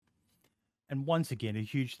And once again, a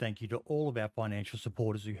huge thank you to all of our financial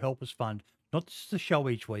supporters who help us fund not just the show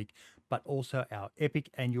each week, but also our epic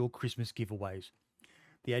annual Christmas giveaways.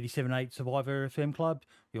 The 87.8 Survivor FM Club,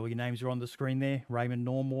 all your names are on the screen there. Raymond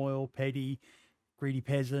Normoyle, Petty, Greedy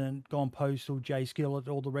Peasant, Gone Postal, Jay Skillett,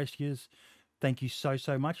 all the rest of yous. Thank you so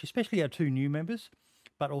much, especially our two new members,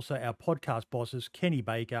 but also our podcast bosses, Kenny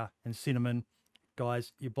Baker and Cinnamon.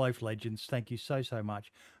 Guys, you're both legends. Thank you so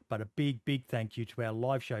much. But a big thank you to our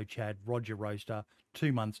live show Chad, Roger Roaster,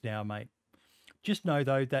 2 months now, mate. Just know,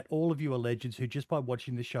 though, that all of you are legends who, just by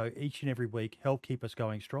watching the show each and every week, help keep us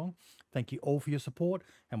going strong. Thank you all for your support,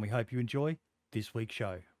 and we hope you enjoy this week's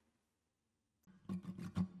show.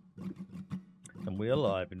 And we're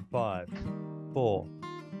live in 5, 4,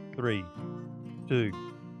 3, 2,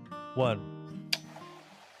 1.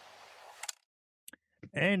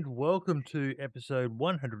 And welcome to episode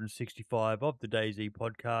 165 of the DayZ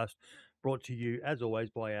podcast, brought to you, as always,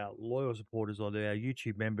 by our loyal supporters on our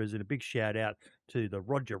YouTube members. And a big shout out to the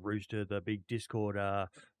Roger Rooster, the big Discord or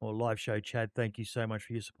live show Chad. Thank you so much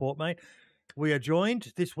for your support, mate. We are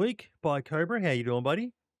joined this week by Cobra. How you doing,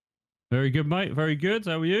 buddy? Very good, mate. Very good.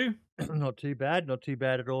 How are you? Not too bad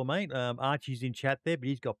at all, mate. Archie's in chat there, but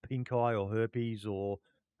he's got pink eye or herpes or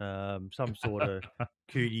some sort of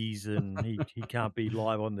cooties, and he can't be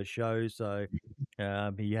live on the show, so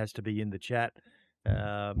he has to be in the chat.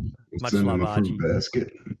 Much love, Archie.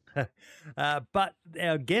 Basket. But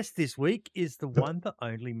our guest this week is the one, the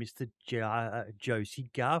only Mr. Josie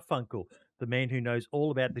Garfunkle, the man who knows all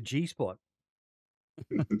about the G-spot.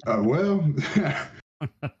 Well,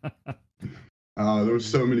 there were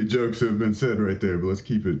so many jokes that have been said right there, but let's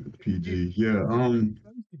keep it PG. Yeah.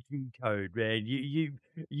 The G code, man.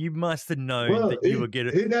 You must have known that you were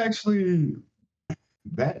getting it. Actually,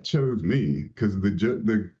 that chose me because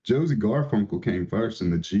the Josie Garfunkle came first,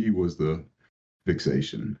 and the G was the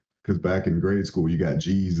fixation. Because back in grade school, you got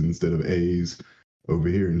G's instead of A's over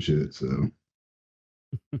here and shit. So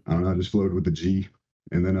I don't know. I just floated with the G,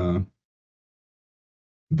 and then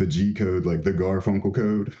the G code, like the Garfunkle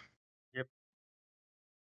code. Yep.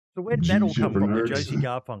 So where did that all come from, the Josie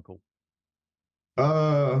Garfunkle?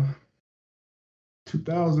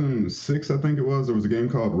 2006, I think it was. There was a game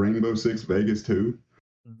called Rainbow Six Vegas 2.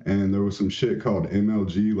 And there was some shit called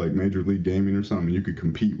MLG, like Major League Gaming or something. You could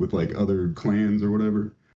compete with like other clans or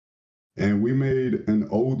whatever. And we made an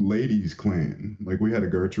old ladies clan. Like we had a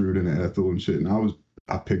Gertrude and an Ethel and shit. And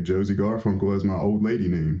I picked Josie Garfunkle as my old lady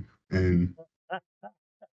name. And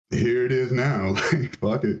here it is now. Like,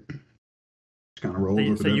 fuck it. Just kind of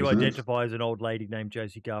rolled. So you identify as an old lady named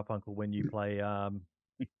Josie Garfunkle when you play.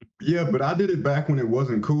 Yeah, but I did it back when it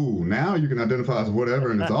wasn't cool. Now you can identify as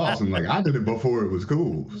whatever, and it's awesome. Like I did it before it was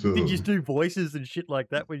cool. So did you do voices and shit like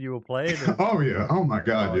that when you were playing? Oh yeah. Oh my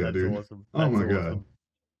god. Yeah, dude. Awesome. That's awesome.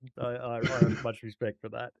 I have much respect for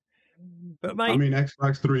that. But mate, I mean,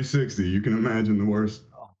 Xbox 360. You can imagine the worst.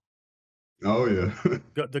 Oh yeah.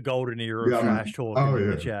 Got the golden era of trash talk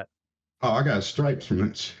in the chat. Oh, I got stripes from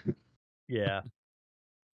that shit. Yeah.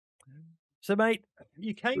 So, mate,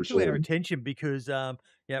 you came to our attention because,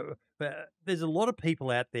 there's a lot of people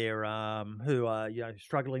out there who are,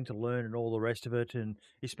 struggling to learn and all the rest of it, and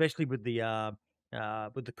especially with the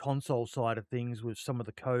console side of things, with some of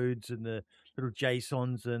the codes and the little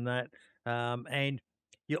JSONs and that, and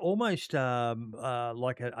you're almost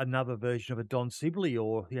like another version of a Don Sibley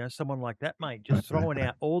or someone like that, mate, just throwing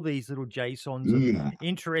out all these little JSONs of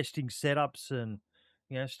interesting setups and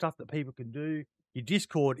stuff that people can do. Your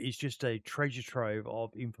Discord is just a treasure trove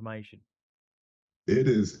of information. It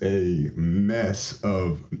is a mess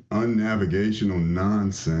of unnavigational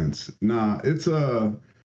nonsense. Nah, it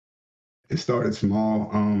started small.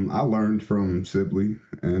 I learned from Sibley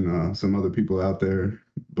and some other people out there,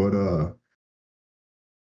 but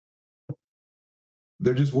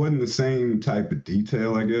there just wasn't the same type of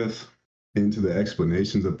detail, I guess, into the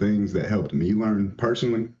explanations of things that helped me learn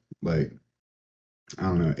personally. Like, I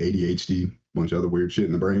don't know, ADHD, bunch of other weird shit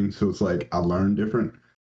in the brain. So it's like I learned different.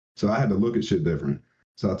 So I had to look at shit different.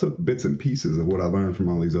 So I took bits and pieces of what I learned from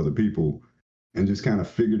all these other people and just kind of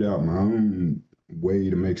figured out my own way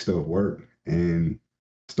to make stuff work, and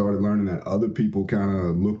started learning that other people kind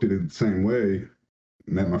of looked at it the same way.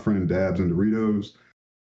 Met my friend Dabs and Doritos.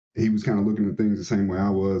 He was kind of looking at things the same way I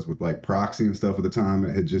was with like proxy and stuff at the time.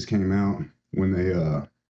 It had just came out when they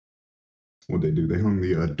what'd they do? They hung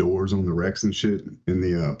the doors on the Rex and shit in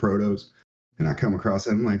the protos. And I come across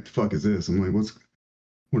that, I'm like, the fuck is this? I'm like,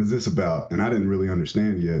 what is this about? And I didn't really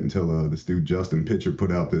understand yet until this dude Justin Pitcher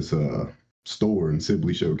put out this store and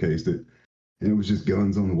Sibley showcased it. And it was just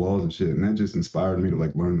guns on the walls and shit. And that just inspired me to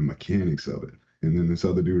like learn the mechanics of it. And then this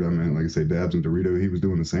other dude I met, like I say, Dabs and Dorito, he was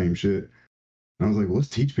doing the same shit. And I was like, well, let's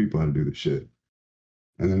teach people how to do this shit.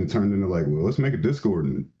 And then it turned into like, well, let's make a Discord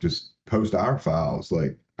and just post our files.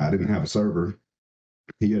 Like, I didn't have a server.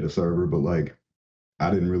 He had a server, but like, I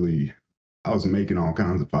didn't really, I was making all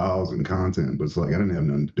kinds of files and content, but it's like, I didn't have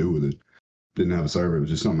nothing to do with it. Didn't have a server. It was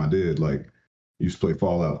just something I did. Like, used to play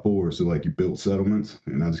Fallout 4. So like, you built settlements.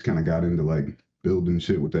 And I just kind of got into like building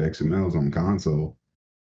shit with the XMLs on console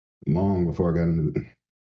long before I got into the,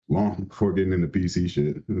 long before getting into PC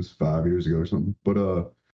shit. It was 5 years ago or something. But,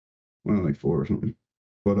 well, like 4 or something.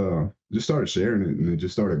 But just started sharing it and it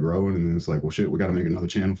just started growing. And then it's like, well, shit, we got to make another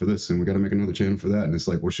channel for this and we got to make another channel for that. And it's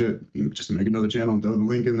like, well, shit, just make another channel and throw the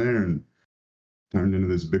link in there, and turned into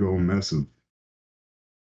this big old mess of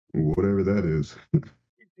whatever that is.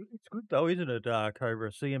 It's good though, isn't it,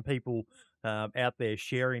 Cobra? Seeing people out there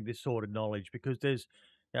sharing this sort of knowledge, because there's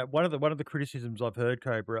one of the criticisms I've heard,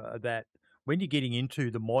 Cobra, that when you're getting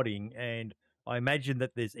into the modding, and I imagine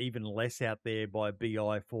that there's even less out there by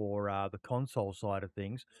BI for the console side of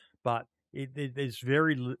things, but there's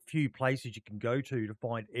very few places you can go to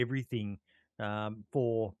find everything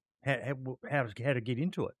for how to get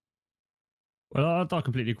into it. Well, I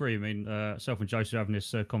completely agree. I mean, self and Josie are having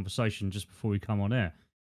this conversation just before we come on air,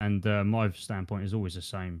 and my standpoint is always the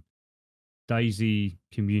same. DayZ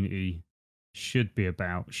community should be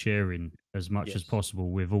about sharing as much as Yes.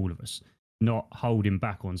 possible with all of us, not holding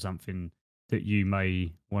back on something that you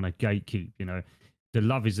may want to gatekeep. You know, the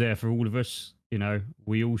love is there for all of us. You know,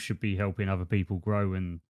 we all should be helping other people grow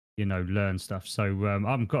and learn stuff. So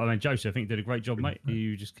I mean, Josie, I think you did a great job, mate.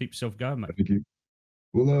 You just keep yourself going, mate. Thank you.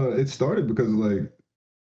 Well, it started because like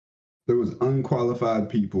there was unqualified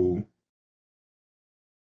people,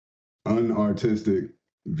 unartistic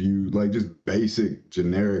view, like just basic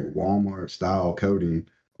generic Walmart style coding,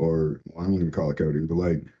 or well, I don't even call it coding, but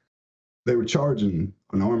like they were charging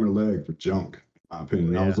an arm and a leg for junk, in my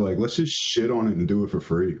opinion. I was like, let's just shit on it and do it for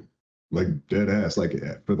free. Like dead ass. Like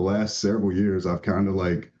for the last several years, I've kind of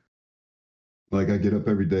like I get up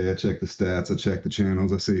every day, I check the stats, I check the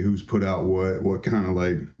channels, I see who's put out what kind of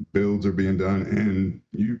like builds are being done, and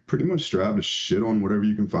you pretty much strive to shit on whatever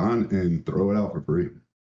you can find and throw it out for free.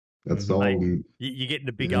 That's all. Mate, you're getting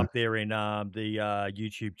a big up there in the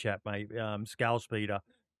YouTube chat, mate. Scale Speeder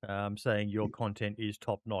saying your content is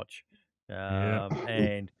top notch.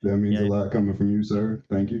 And that means a lot coming from you, sir.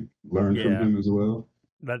 Thank you. Learn from him as well.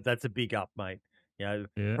 That's a big up, mate. You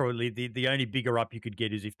know, probably the only bigger up you could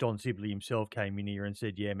get is if Don Sibley himself came in here and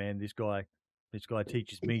said, "Yeah, man, this guy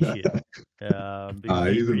teaches me shit."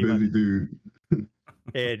 Because he's a busy dude.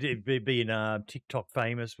 Yeah, being TikTok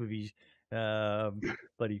famous with his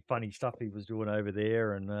bloody funny stuff he was doing over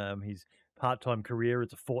there, and his part-time career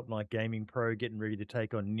as a Fortnite gaming pro, getting ready to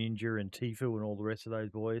take on Ninja and Tifu and all the rest of those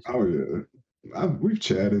boys. Oh yeah, we've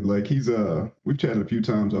chatted. Like we've chatted a few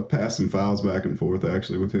times. I've passed some files back and forth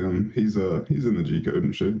actually with him. He's in the G code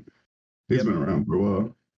and shit. He's been around for a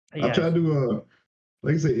while. I've tried to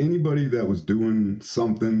like I say, anybody that was doing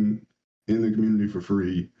something in the community for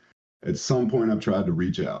free, at some point I've tried to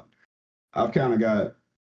reach out. I've kind of got,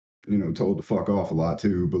 told to fuck off a lot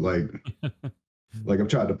too, but like I've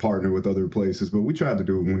tried to partner with other places, but we tried to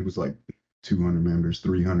do it when we was like 200 members,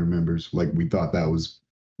 300 members. Like we thought that was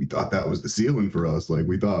the ceiling for us. Like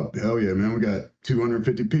we thought, hell yeah, man, we got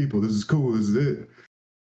 250 people. This is cool. This is it.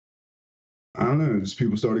 I don't know. Just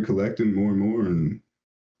people started collecting more and more, and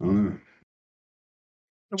I don't know.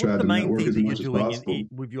 So what's the main thing that you're doing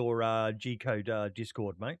with your G Code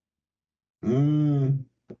Discord, mate?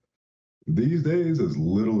 These days, as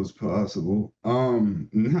little as possible.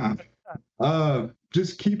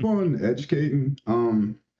 Just keep on educating.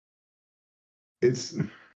 I'm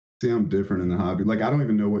different in the hobby. Like I don't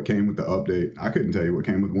even know what came with the update. I couldn't tell you what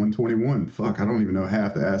came with 121. Fuck, I don't even know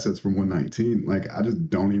half the assets from 119. Like I just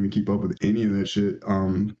don't even keep up with any of that shit.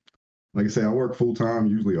 Like I say, I work full time,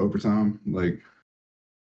 usually overtime. Like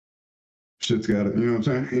shit's got it. You know what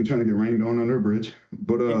I'm saying? Ain't trying to get rained on under a bridge.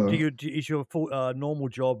 But is your full, normal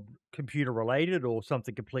job computer related or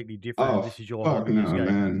something completely different? Oh, this is your fuck hobby, no,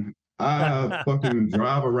 man. I fucking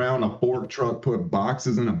drive around a fork truck, put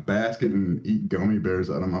boxes in a basket, and eat gummy bears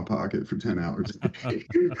out of my pocket for 10 hours a day.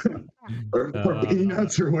 or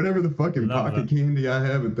peanuts or whatever the fucking pocket candy I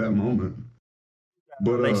have at that moment.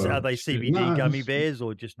 But are they CBD gummy bears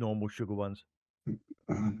or just normal sugar ones?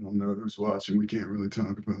 I don't know who's watching. We can't really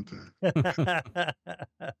talk about that.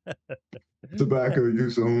 Tobacco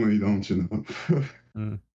use only, don't you know?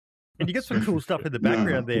 And you got some cool stuff in the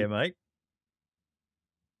background there, mate.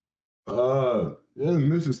 Yeah, the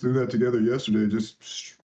missus threw that together yesterday, just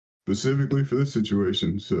specifically for this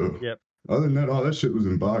situation. So, other than that, all that shit was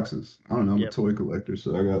in boxes. I don't know. I'm a toy collector,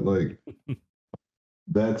 so I got like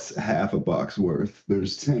That's half a box worth.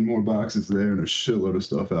 There's 10 more boxes there and a shitload of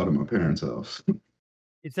stuff out of my parents' house.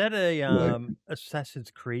 Is that a Like,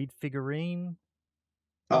 Assassin's Creed figurine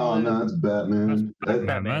from oh the no, it's That's Batman.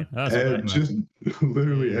 Batman, man. That's Batman. Just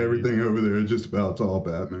literally Yeah, it is. everything over there is just about it's all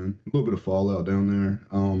Batman. A little bit of Fallout down there.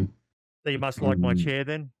 So you must like my chair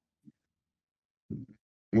then?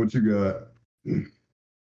 What you got?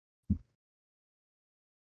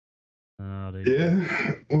 Oh, Yeah,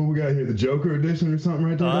 what we got here? The Joker edition or something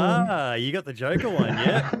right there? Ah, you got the Joker one,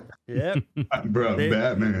 yeah. Yep. Bro, There-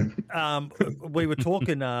 Batman. We were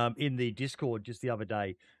talking in the Discord just the other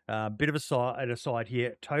day. Bit of an aside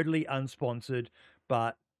here, totally unsponsored,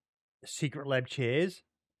 but Secret Lab chairs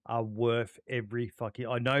are worth every fucking.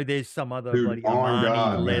 I know there's some other Dude, bloody on Armani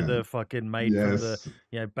God, leather man. fucking made from the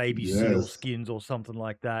Yes. baby seal Yes. skins or something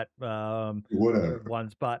like that. Whatever.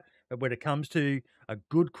 Ones, but when it comes to a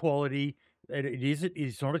good quality,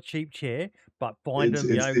 it's not a cheap chair, but find It's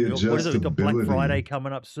them. the What is it? We've got Black Friday adjustability.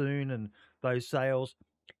 coming up soon, and those sales,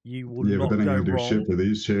 you will Yeah, but not that ain't go gonna do shit wrong. for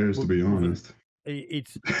these chairs, to be honest.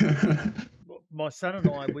 It's my son and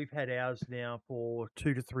I. We've had ours now for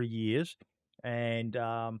 2 to 3 years, and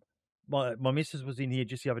my missus was in here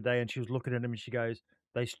just the other day, and she was looking at them, and she goes,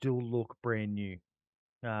 "They still look brand new.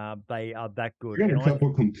 They are that I good." got And a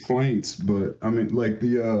couple complaints, but I mean, like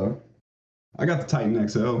I got the Titan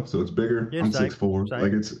XL, so it's bigger. Yeah, I'm same, 6'4", same.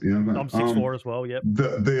 like it's I'm 6'4" as well. Yep.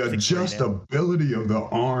 the 6'3" now. adjustability of the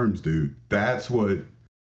arms, dude. That's what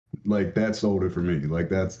that sold it for me. Like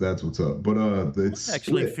that's what's up. But it's I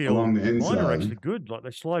actually split feel along the mine are inside. actually good. Like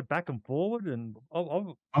they slide back and forward, and I've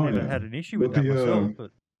Oh never yeah, had an issue but with that myself.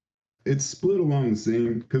 But it's split along the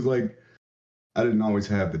seam because like I didn't always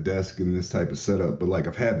have the desk in this type of setup, but like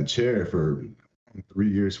I've had the chair for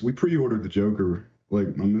 3 years. We pre-ordered the Joker.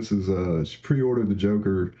 Like my missus, she pre-ordered the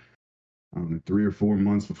Joker, I don't know, 3 or 4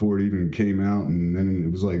 months before it even came out, and then it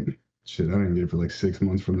was like, shit, I didn't get it for like 6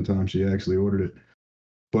 months from the time she actually ordered it.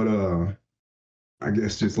 But I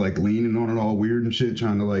guess just like leaning on it all weird and shit,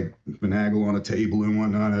 trying to like finagle on a table and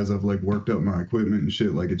whatnot as I've like worked up my equipment and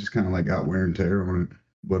shit. Like it just kind of like got wear and tear on it.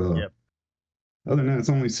 But yep. other than that, it's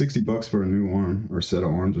only $60 for a new arm or set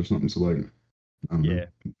of arms or something. So like, I don't know,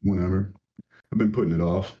 whatever. I've been putting it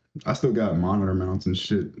off. I still got monitor mounts and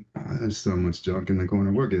shit. There's so much junk in the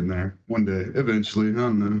corner. We're getting there one day, eventually. I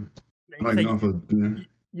don't know. Like enough of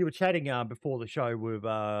You were chatting before the show with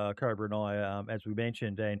Cobra and I, as we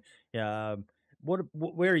mentioned, and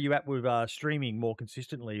where are you at with streaming more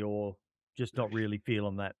consistently, or just not really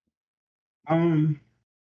feeling that?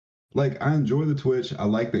 Like I enjoy the Twitch. I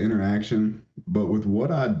like the interaction, but with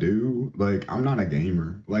what I do, like I'm not a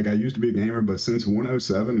gamer. Like I used to be a gamer, but since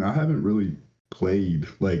 107, I haven't really played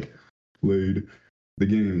the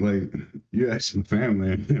game. Like you ask some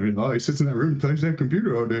family, and they're like, oh, he sits in that room and plays that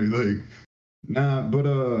computer all day. Like, nah, but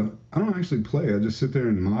I don't actually play. I just sit there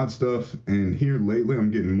and mod stuff. And here lately,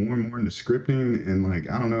 I'm getting more and more into scripting. And like,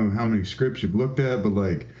 I don't know how many scripts you've looked at, but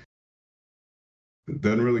like, it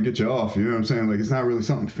doesn't really get you off. You know what I'm saying? Like, it's not really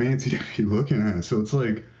something fancy to be looking at. So it's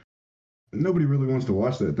like nobody really wants to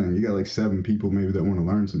watch that thing. You got like 7 people maybe that want to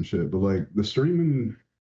learn some shit, but like the streaming,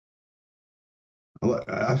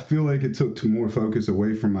 I feel like it took more focus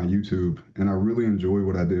away from my YouTube, and I really enjoy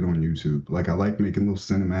what I did on YouTube. Like I like making little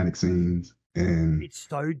cinematic scenes, and It's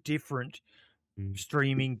so different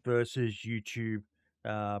streaming versus YouTube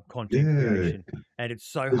content yeah, creation, and it's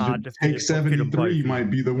so hard to Take fit them both 73 in.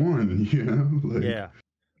 might be the one, you know? Like, Yeah,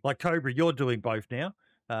 like Cobra, you're doing both now.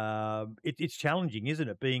 It's challenging, isn't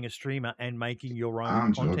it, being a streamer and making your own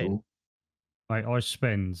I'm content? juggle. I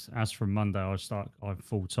spend, as from Monday, I'm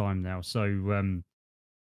full time now. So,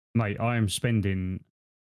 mate, I am spending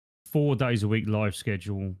 4 days a week live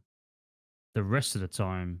schedule. The rest of the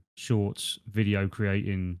time, shorts, video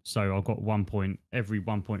creating. So I've got every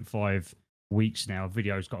 1.5 weeks now, a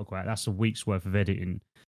video's got to go out. That's a week's worth of editing.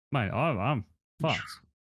 Mate, I'm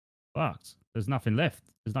fucked. There's nothing left.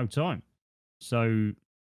 There's no time. So,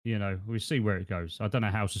 we'll see where it goes. I don't know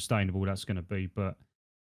how sustainable that's going to be, but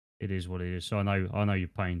it is what it is. So I know your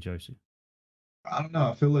pain, Josie. I don't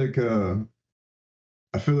know. I feel like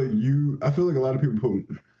I feel like a lot of people put,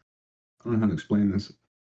 I don't know how to explain this.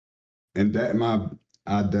 And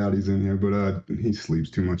I doubt he's in here, but he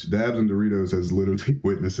sleeps too much. Dabs and Doritos has literally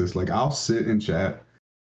witnessed this. Like I'll sit in chat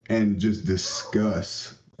and just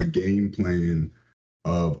discuss a game plan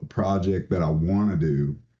of a project that I want to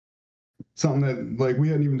do. Something that like we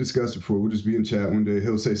hadn't even discussed before. We'll just be in chat one day.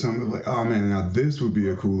 He'll say something like, "Oh man, now this would be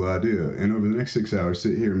a cool idea." And over the next 6 hours,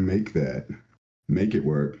 sit here and make it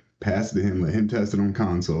work. Pass it to him, let him test it on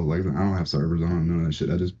console. Like I don't have servers, I don't know that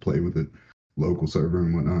shit. I just play with it, local server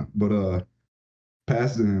and whatnot. But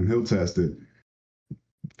pass it to him, he'll test it.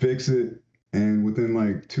 fix it, and within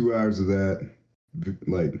like 2 hours of that,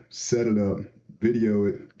 like set it up, video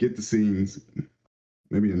it, get the scenes,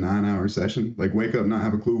 maybe a 9 hour session. Like wake up, not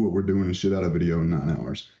have a clue what we're doing, and shit out a video in 9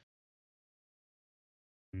 hours.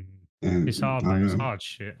 And It's hard, I man. don't It's know. hard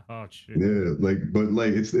shit. Yeah, like, but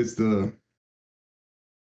like it's the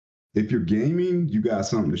if you're gaming, you got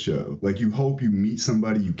something to show. Like you hope you meet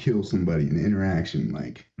somebody, you kill somebody, an interaction.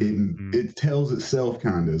 Like it tells itself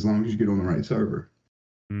kind of as long as you get on the right server.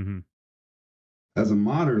 Mm-hmm. As a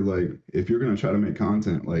modder, like if you're gonna try to make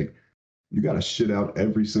content, like you got to shit out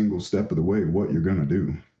every single step of the way what you're gonna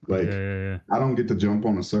do. Like I don't get to jump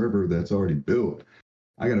on a server that's already built.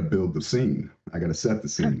 I got to build the scene. I got to set the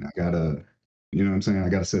scene. I got to, you know what I'm saying? I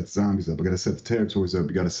got to set the zombies up. I got to set the territories up.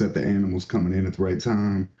 You got to set the animals coming in at the right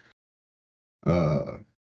time.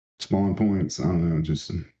 Spawn points. I don't know.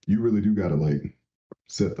 Just you really do got to like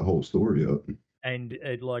set the whole story up. And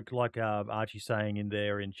like Archie's saying in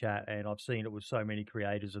there in chat, and I've seen it with so many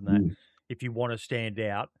creators and that, if you want to stand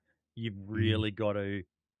out, you've really got to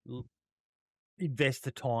invest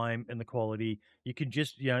the time and the quality. You can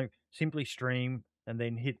just, simply stream and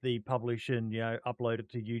then hit the publish and, upload it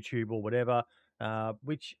to YouTube or whatever,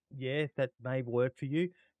 which, that may work for you.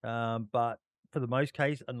 But for the most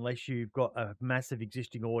case, unless you've got a massive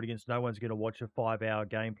existing audience, no one's going to watch a 5 hour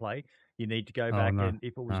gameplay. You need to go back and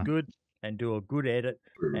if it was good and do a good edit,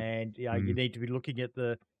 and you need to be looking at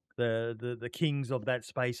the kings of that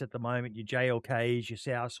space at the moment, your JLKs, your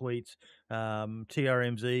South Suites,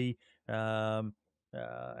 TRMZ, and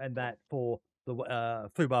that for the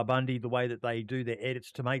Fubar Bundy, the way that they do their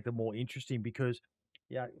edits to make them more interesting, because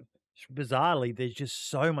bizarrely there's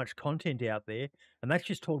just so much content out there, and that's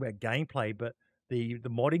just talking about gameplay, but the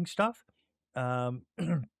modding stuff,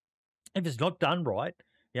 if it's not done right,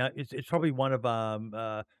 it's probably one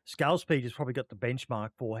of Scale Speed has probably got the benchmark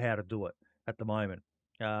for how to do it at the moment.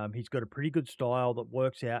 He's got a pretty good style that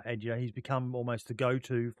works out, and he's become almost the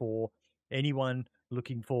go-to for anyone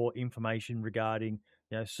looking for information regarding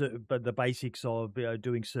but the basics of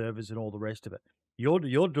doing servers and all the rest of it.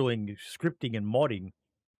 You're doing scripting and modding.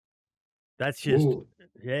 That's just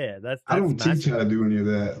that's I don't massive. teach how to do any of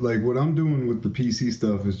that. Like what I'm doing with the PC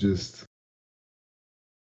stuff is just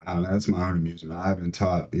I don't know, that's my own amusement. I haven't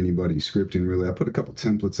taught anybody scripting really. I put a couple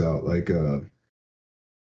templates out. Like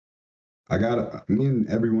me and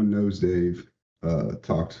everyone knows Dave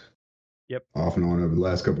talked off and on over the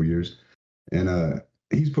last couple of years. And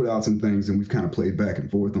he's put out some things and we've kind of played back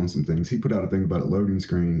and forth on some things. He put out a thing about a loading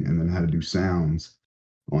screen and then how to do sounds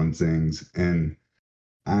on things. And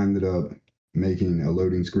I ended up making a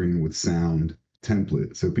loading screen with sound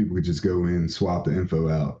template so people could just go in, swap the info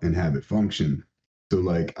out, and have it function. So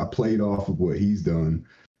like I played off of what he's done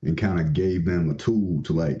and kind of gave them a tool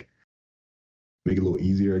to like make it a little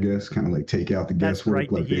easier, I guess, kind of like take out the guesswork. That's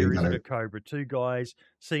great like to hear, isn't it, Cobra? Two guys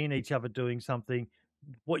seeing each other doing something.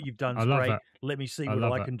 What you've done's great. That. Let me see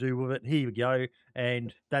what I can do with it. Here we go.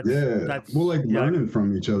 And that's well, like learning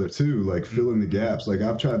from each other too, like filling the gaps. Like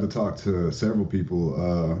I've tried to talk to several people.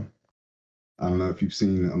 I don't know if you've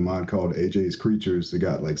seen a mod called AJ's Creatures. They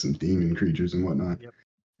got like some demon creatures and whatnot. Yep.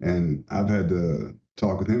 And I've had to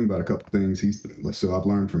talk with him about a couple things. So I've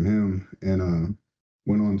learned from him and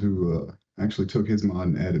went on to actually took his mod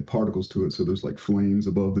and added particles to it. So there's like flames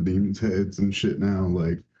above the demons' heads and shit now.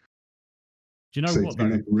 Like, do you know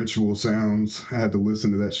satanic ritual sounds? I had to listen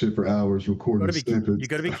to that shit for hours, recording snippets. You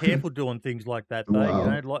got to be careful doing things like that, though.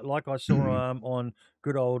 Wow. Like I saw on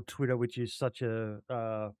good old Twitter, which is such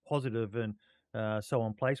a positive and so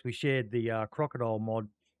on place. We shared the crocodile mod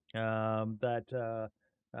that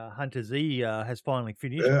Hunter Z has finally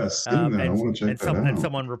finished. Yeah, seen that. I want to check that out. And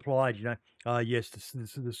someone replied, yes, this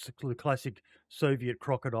the classic Soviet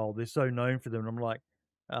crocodile. They're so known for them. And I'm like,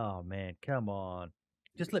 oh man, come on,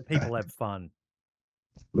 just let people have fun.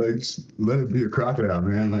 Like, let it be a crocodile,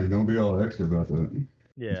 man. Like, don't be all extra about that.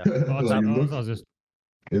 Yeah.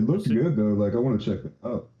 It looks good though. Like, I want to check it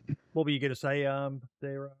out. What were you going to say,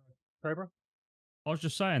 there, Cobra? I was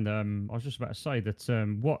just saying. I was just about to say that.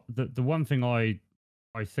 What the one thing I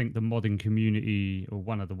think the modding community, or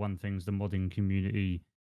one of the things the modding community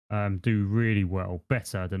do really well,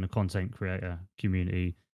 better than the content creator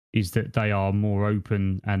community, is that they are more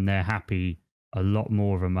open and they're happy. A lot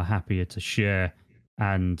more of them are happier to share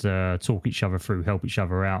and talk each other through, help each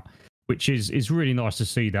other out, which is really nice to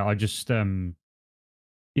see. That I just I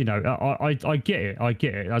get it. I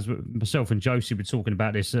get it. As myself and Josie were talking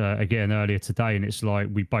about this again earlier today, and it's like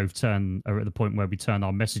we both are at the point where we turn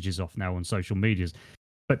our messages off now on social medias.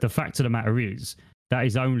 But the fact of the matter is that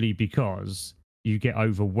is only because you get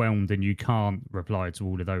overwhelmed and you can't reply to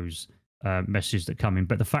all of those messages that come in.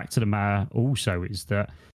 But the fact of the matter also is that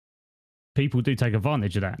people do take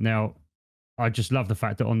advantage of that. Now, I just love the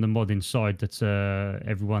fact that on the modding side that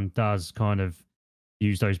everyone does kind of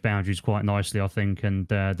use those boundaries quite nicely, I think, and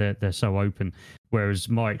they're so open. Whereas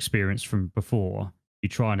my experience from before, you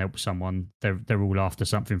try and help someone, they're all after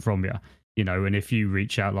something from you, you know. And if you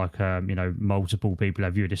reach out like you know, multiple people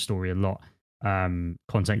have viewed this story a lot,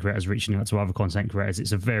 content creators reaching out to other content creators,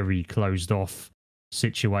 it's a very closed off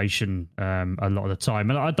situation a lot of the time.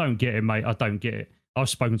 And I don't get it, mate. I don't get it. I've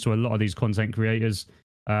spoken to a lot of these content creators.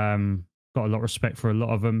 Got a lot of respect for a lot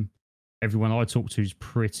of them. Everyone I talk to is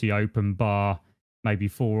pretty open, bar maybe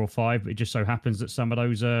 4 or 5. But it just so happens that some of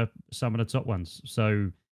those are some of the top ones. So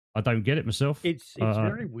I don't get it myself. It's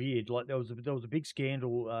very weird. Like there was a big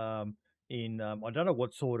scandal in I don't know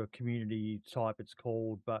what sort of community type it's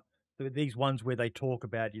called, but these ones where they talk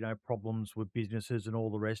about, you know, problems with businesses and all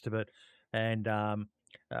the rest of it. And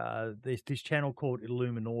there's this channel called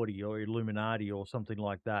Illuminati or something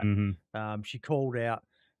like that. She called out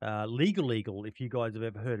Legal, if you guys have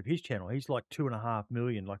ever heard of his channel. He's like 2.5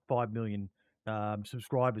 million, like 5 million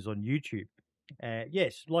subscribers on YouTube.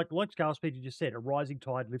 Yes, like Scarspeeder just said, a rising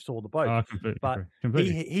tide lifts all the boats. Completely, But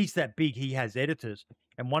completely. he's that big. He has editors,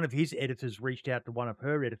 and one of his editors reached out to one of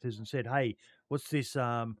her editors and said, "Hey, what's this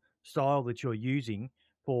style that you're using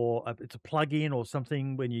for? It's a plug-in or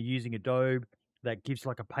something when you're using Adobe that gives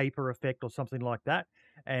like a paper effect or something like that."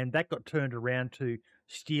 And that got turned around to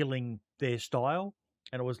stealing their style,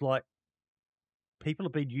 and it was like, people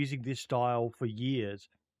have been using this style for years.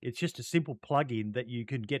 It's just a simple plugin that you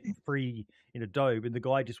can get for free in Adobe, and the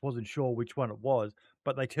guy just wasn't sure which one it was,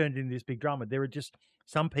 but they turned it into this big drama. There are just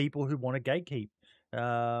some people who want to gatekeep.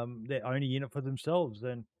 They're only in it for themselves,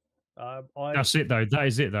 and That's it, though. That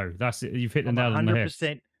is it, though. That's it. You've hit the I'm nail on the head.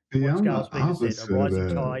 100% See, what I'm the Scarspeeder said. A opposite of rising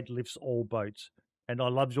that. tide lifts all boats, and I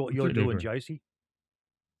love what you're Completely doing, agree. Josie.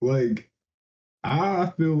 Like,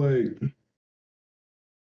 I feel like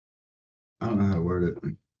I don't know how to word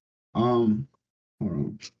it. Hold on.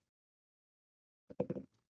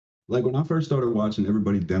 Like when I first started watching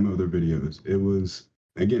everybody demo their videos, it was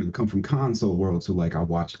again come from console world. So like I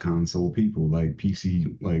watched console people, like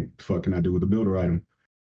PC, like fuck can I do with a builder item?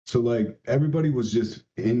 So like everybody was just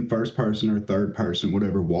in first person or third person,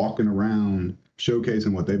 whatever, walking around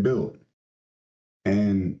showcasing what they built.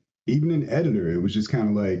 And even in editor, it was just kind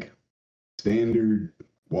of like standard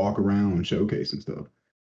walk around showcasing stuff.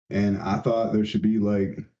 And I thought there should be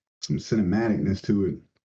like some cinematicness to it.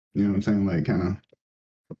 You know what I'm saying? Like kind of,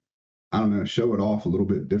 I don't know, show it off a little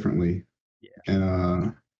bit differently. Yeah. And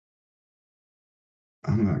I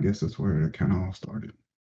don't know, I guess that's where it kind of all started.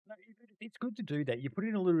 No, it's good to do that. You put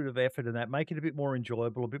in a little bit of effort in that, make it a bit more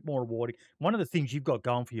enjoyable, a bit more rewarding. One of the things you've got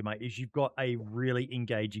going for you, mate, is you've got a really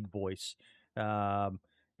engaging voice.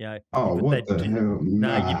 You know, Oh, you've got what that. the hell? No,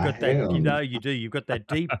 Nah, you've got that. hell. You know, you do. You've got that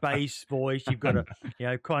deep bass voice. You've got a, you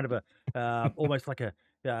know, kind of a, almost like a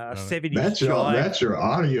 70s jive. That's your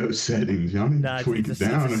audio settings. Y'all need to tweak it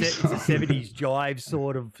down. It's a 70s jive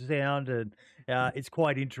sort of sound, and it's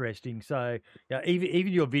quite interesting. So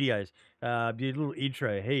even your videos, your little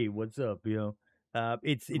intro, hey, what's up? You know,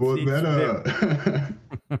 it's Well, that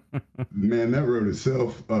man, that wrote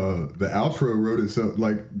itself. The outro wrote itself.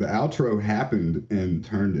 Like the outro happened and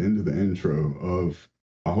turned into the intro of.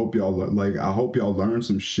 I hope y'all learn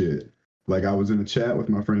some shit. Like I was in a chat with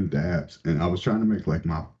my friend Dabs, and I was trying to make like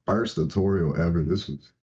my first tutorial ever. This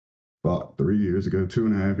was about 3 years ago,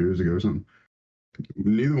 2.5 years ago, or something.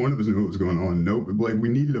 Neither one of us knew what was going on. Nope. Like we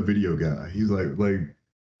needed a video guy. He's like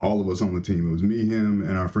all of us on the team. It was me, him,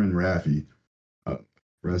 and our friend Rafi.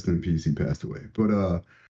 Rest in peace. He passed away. But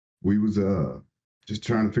we was just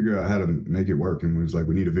trying to figure out how to make it work, and we was like,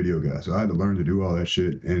 we need a video guy. So I had to learn to do all that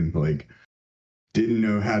shit, and like didn't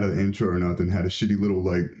know how to intro or nothing. Had a shitty little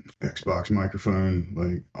like Xbox microphone,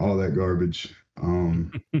 like all that garbage.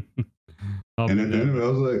 And at the end of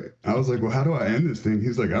it, I was like, well, how do I end this thing?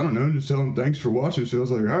 He's like, I don't know, just tell him thanks for watching. So I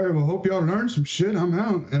was like, all right, well, hope y'all learn some shit. I'm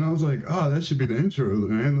out. And I was like, oh, that should be the intro,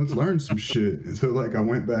 man. Let's learn some shit. And so like I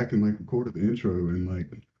went back and like recorded the intro and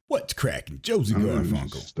like what's cracking, Josie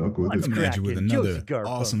Garfunkle. Stuck with it. Coming at you with another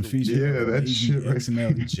awesome feature. Yeah, that shit.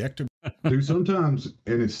 XML ejector. Dude, sometimes,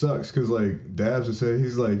 and it sucks because like Dabs would say,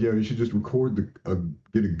 he's like, yo, you should just record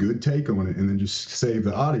get a good take on it and then just save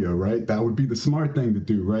the audio, right? That would be the smart thing to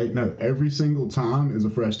do, right? No, every single time is a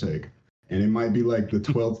fresh take. And it might be like the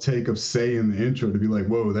 12th take of saying the intro to be like,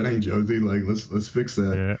 whoa, that ain't Josie. Like, let's fix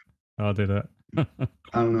that. Yeah, I'll do that. I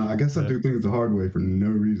don't know. I guess I do things the hard way for no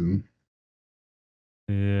reason.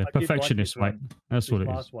 Yeah, perfectionist, mate. That's what it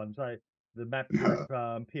is. Last one, so the map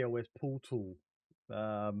POS pool tool.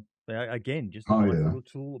 Again, just a nice little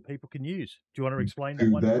tool that people can use. Do you want to explain that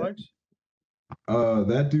one, folks?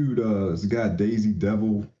 That dude is a guy, DayZ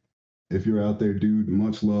Devil. If you're out there, dude,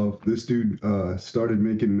 much love. This dude started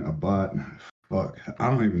making a bot. Fuck, I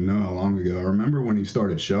don't even know how long ago. I remember when he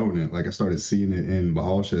started showing it. Like I started seeing it in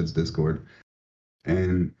Bahalshed's Discord,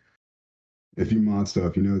 and if you mod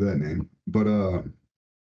stuff, you know that name. But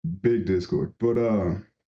big Discord. But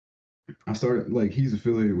I started like he's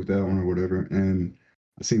affiliated with that one or whatever, and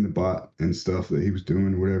I seen the bot and stuff that he was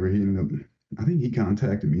doing or whatever. He ended up, I think he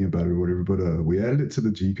contacted me about it or whatever. But we added it to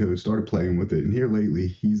the G code, started playing with it, and here lately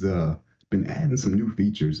he's been adding some new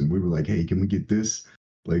features, and we were like, hey, can we get this?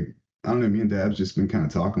 Like I don't know, me and Dab's just been kind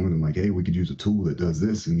of talking with him, like, hey, we could use a tool that does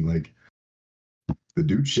this, and like the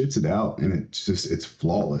dude shits it out, and it's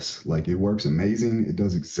flawless. Like it works amazing. It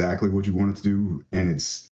does exactly what you want it to do, and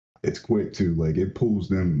it's quick too. Like it pulls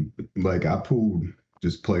them. Like I pulled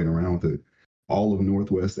just playing around with it, all of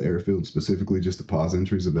Northwest Airfield specifically, just the pause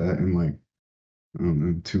entries of that, and like I don't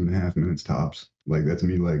know, 2.5 minutes tops. Like that's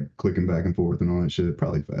me like clicking back and forth and all that shit.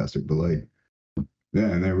 Probably faster, but like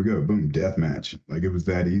yeah, and there we go. Boom, death match. Like it was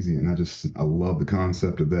that easy, and I love the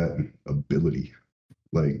concept of that ability.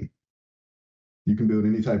 Like you can build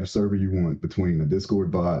any type of server you want between a Discord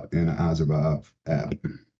bot and an Azervive app.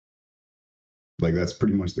 Like that's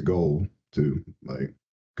pretty much the goal too. Like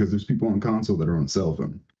because there's people on console that are on cell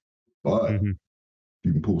phone, but you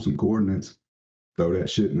can pull some coordinates, throw that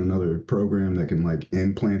shit in another program that can like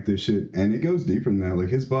implant this shit, and it goes deeper than that. Like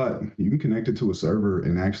his bot, you can connect it to a server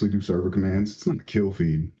and actually do server commands. It's not a kill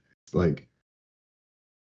feed. It's like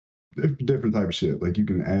different type of shit. Like you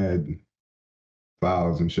can add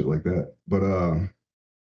files and shit like that. But I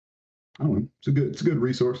don't know. It's a good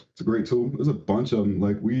resource. It's a great tool. There's a bunch of them.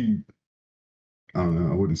 Like I don't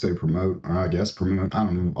know. I wouldn't say promote, or I guess promote. I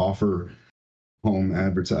don't know. Offer home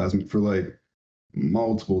advertisement for like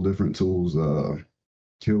multiple different tools.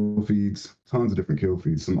 Kill feeds, tons of different kill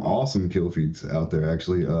feeds. Some awesome kill feeds out there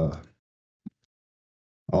actually.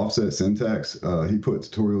 Offset Syntax. He put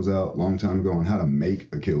tutorials out a long time ago on how to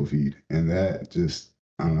make a kill feed, and that just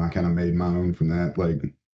I don't know. I kind of made my own from that. Like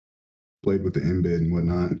played with the embed and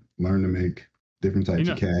whatnot, learned to make different types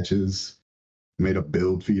of catches, made a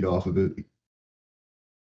build feed off of it.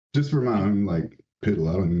 Just for my own like piddle.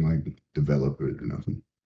 I don't even like develop it or nothing.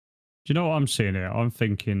 Do you know what I'm seeing here? I'm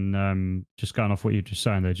thinking, just going off what you're just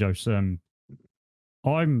saying there, Jose.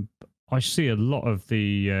 I see a lot of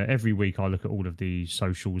the every week I look at all of the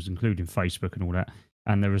socials, including Facebook and all that,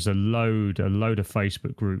 and there is a load of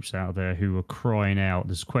Facebook groups out there who are crying out.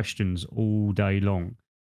 There's questions all day long,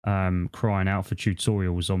 crying out for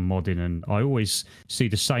tutorials on modding, and I always see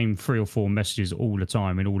the same 3 or 4 messages all the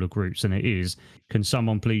time in all the groups, and it is, can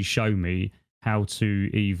someone please show me how to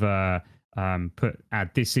either add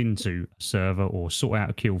this into a server or sort out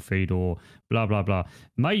a kill feed or blah blah blah.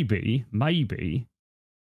 Maybe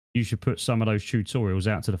you should put some of those tutorials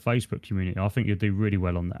out to the Facebook community. I think you'll do really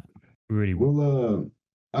well on that. Really well. Well,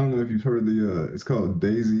 I don't know if you've heard it's called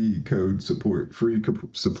DayZ Code Support, free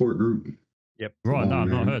support group. Yep. Right. No, I've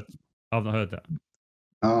not heard that.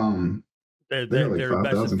 They're like a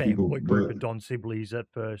massive fanboy group of Don Sibley's at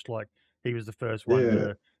first. Like he was the first one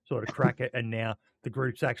to sort of crack it, and now the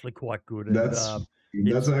group's actually quite good. And,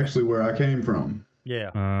 that's actually where I came from.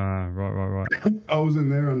 Yeah. Right. I was in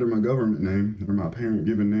there under my government name or my parent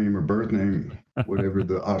given name or birth name, whatever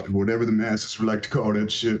the masses would like to call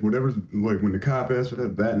that shit. Whatever, like when the cop asked for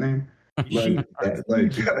that name,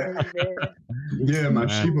 like yeah, my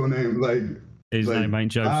Shibo name, like his name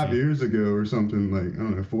ain't Josie. 5 years ago or something, like I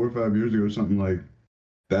don't know, 4 or 5 years ago or something, like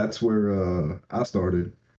that's where I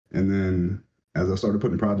started. And then as I started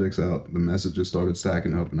putting projects out, the messages started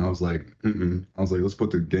stacking up, and I was like, let's put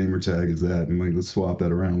the gamer tag as that, and like let's swap that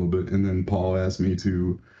around a little bit. And then Paul asked me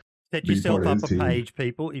to set yourself up a page,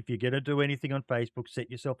 people. If you're gonna do anything on Facebook, set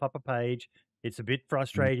yourself up a page. It's a bit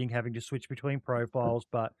frustrating having to switch between profiles,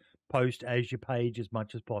 but post as your page as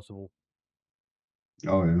much as possible.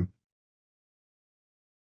 Oh yeah.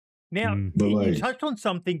 Now you touched on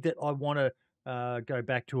something that I want to go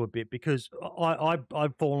back to a bit, because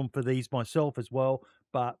I've fallen for these myself as well.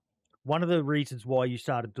 But one of the reasons why you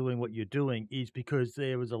started doing what you're doing is because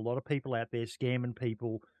there was a lot of people out there scamming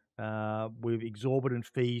people with exorbitant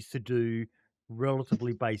fees to do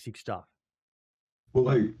relatively basic stuff. Well,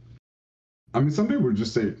 like, I mean, some people were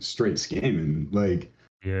just straight scamming, like,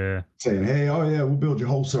 saying, "Hey, oh yeah, we'll build your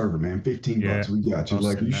whole server, man. $15, we got you."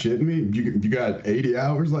 Like, you shitting me? You got 80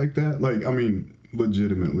 hours like that? Like, I mean,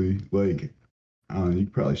 legitimately, like, I don't know, you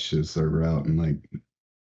probably shit a server out in like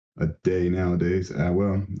a day nowadays.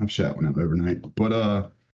 Well, I've shot one out overnight,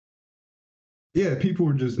 but yeah, people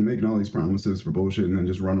were just making all these promises for bullshit and then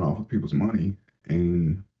just running off with people's money.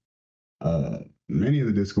 And many of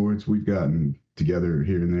the discords we've gotten together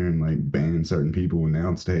here and there and like ban certain people,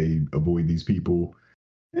 announced, hey, avoid these people.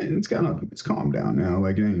 And it's calmed down now.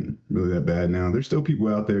 Like it ain't really that bad now. There's still people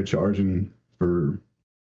out there charging for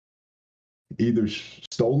either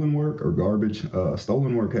stolen work or garbage.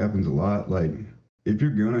 Stolen work happens a lot. Like if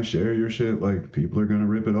you're gonna share your shit, like people are gonna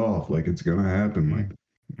rip it off. Like it's gonna happen.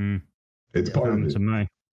 Like it's part of it. To me.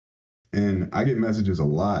 And I get messages a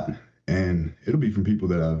lot, and it'll be from people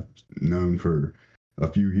that I've known for a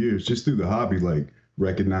few years, just through the hobby, like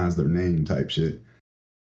recognize their name type shit.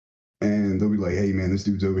 And they'll be like, hey man, this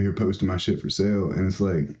dude's over here posting my shit for sale. And it's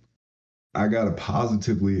like, I gotta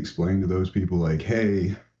positively explain to those people, like,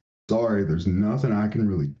 hey, sorry, there's nothing I can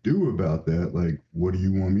really do about that. Like, what do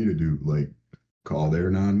you want me to do? Like, call their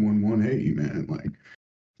 911. Hey man, like,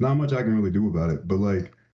 not much I can really do about it. But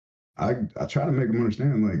like, I try to make them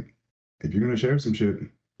understand, like, if you're gonna share some shit,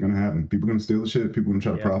 it's gonna happen. People are gonna steal the shit. People are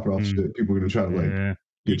gonna try to profit off shit. People are gonna try to like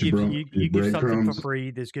get you give something for breadcrumbs. free.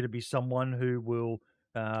 There's going to be someone who will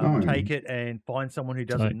take it and find someone who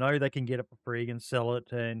doesn't know they can get it for free and sell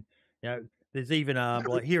it. And there's even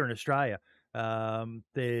like here in Australia,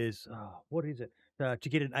 there's what is it to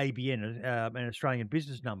get an ABN, an Australian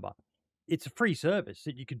business number. It's a free service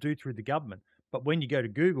that you can do through the government. But when you go to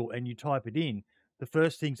Google and you type it in, the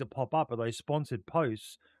first things that pop up are those sponsored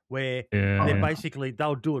posts where they're basically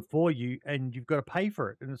they'll do it for you and you've got to pay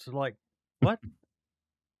for it. And it's like, what?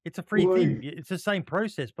 It's a free thing. It's the same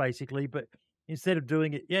process basically, but instead of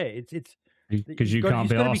doing it, it's because you can't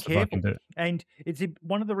be asked to fucking do it. And it's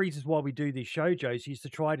one of the reasons why we do this show, Josie, is to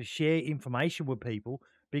try to share information with people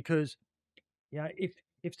because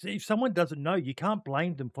if someone doesn't know, you can't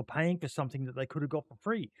blame them for paying for something that they could have got for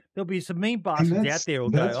free. There'll be some mean bastards out there who'll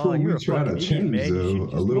go, "Oh, you're a fucking idiot, man. You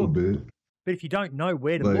should just look." But if you don't know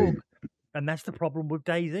where to look, and that's the problem with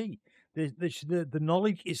DayZ. The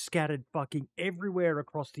knowledge is scattered fucking everywhere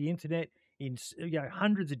across the internet in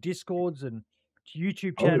hundreds of Discords and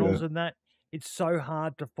YouTube channels and that. It's so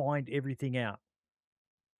hard to find everything out.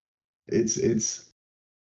 There's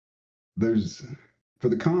for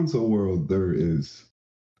the console world, there is,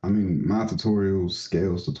 I mean, my tutorials,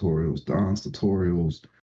 Scales tutorials, Don's tutorials,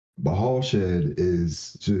 Bahal Shed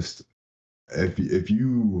is just, if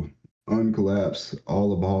you uncollapse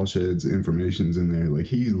all of Bahal Shed's information's in there, like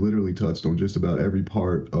he's literally touched on just about every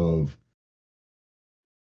part of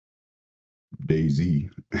DayZ,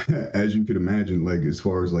 as you could imagine, like as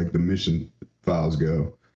far as like the mission files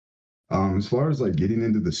go. As far as like getting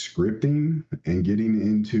into the scripting and getting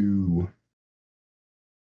into,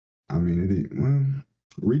 I mean,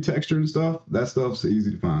 retexture and stuff, that stuff's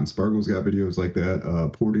easy to find. Sparkle's got videos like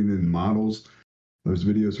that. Porting in models, there's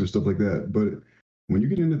videos for stuff like that. But when you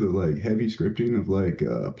get into the like heavy scripting of like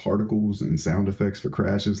particles and sound effects for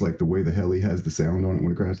crashes, like the way the heli has the sound on it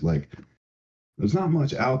when it crashes, like there's not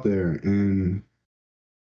much out there. And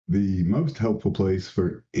the most helpful place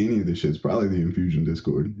for any of this shit is probably the Infusion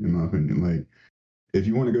Discord, in my opinion. Like, if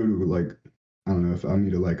you want to go to like, I don't know, if I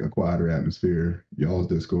need a quieter atmosphere, y'all's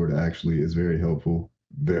Discord actually is very helpful.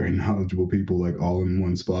 Very knowledgeable people, like all in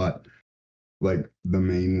one spot. Like the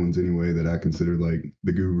main ones anyway that I consider like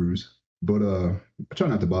the gurus. But I try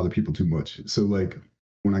not to bother people too much. So like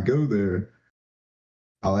when I go there,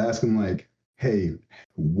 I'll ask them like, hey,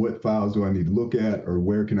 what files do I need to look at, or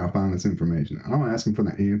where can I find this information? I don't ask them for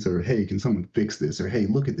the answer, hey, can someone fix this? Or hey,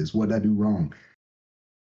 look at this, what did I do wrong?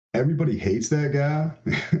 Everybody hates that guy,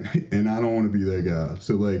 and I don't want to be that guy.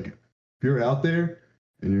 So like, if you're out there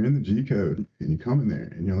and you're in the G code and you come in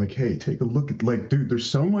there and you're like, hey, take a look at, like, dude, there's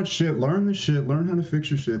so much shit. Learn this shit. Learn how to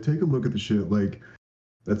fix your shit. Take a look at the shit. Like,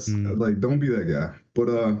 that's like, don't be that guy. But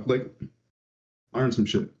like, learn some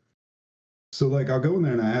shit. So like, I'll go in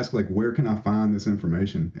there and I ask like, where can I find this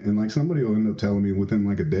information? And like, somebody will end up telling me within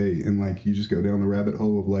like a day, and like, you just go down the rabbit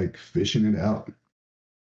hole of like fishing it out.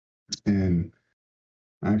 And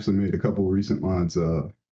I actually made a couple of recent mods,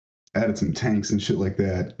 added some tanks and shit like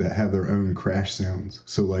that that have their own crash sounds.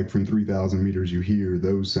 So like from 3,000 meters, you hear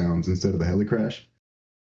those sounds instead of the heli crash.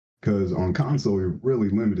 Because on console, you're really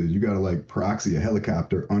limited. You got to like proxy a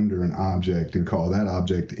helicopter under an object and call that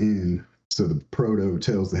object in. So the proto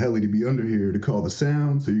tells the heli to be under here to call the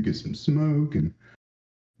sound, so you get some smoke, and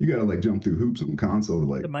you got to like jump through hoops on console to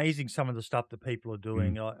like. It's amazing some of the stuff that people are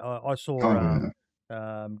doing. I saw.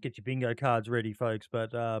 Get your bingo cards ready, folks.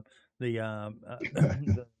 But the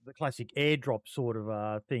classic airdrop sort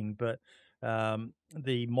of thing. But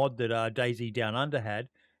the mod that DayZ Down Under had,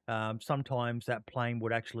 sometimes that plane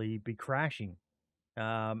would actually be crashing,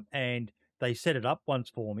 and they set it up once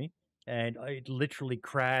for me, and it literally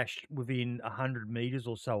crashed within 100 meters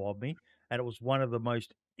or so of me, and it was one of the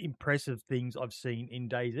most impressive things I've seen in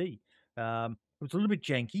DayZ. It was a little bit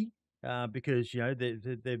janky, because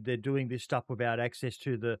they're doing this stuff without access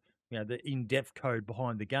to the the in-depth code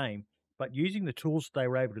behind the game, but using the tools they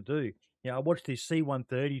were able to do. I watched this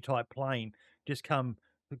C-130 type plane just come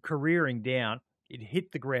careering down. It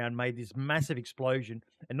hit the ground, made this massive explosion,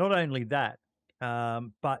 and not only that,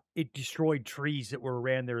 but it destroyed trees that were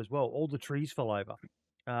around there as well. All the trees fell over,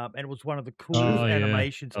 and it was one of the coolest Oh yeah,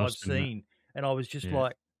 animations I've I've seen that. seen. And I was just Yeah.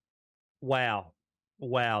 like, wow,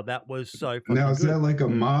 that was so Now, fucking is that good. like a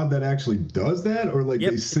mod that actually does that, or like Yep,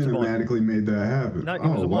 they it's a mod. cinematically made that happen? No, it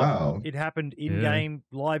was Oh a mod. wow! It happened in Yeah. game,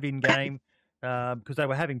 live in game, because they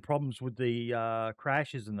were having problems with the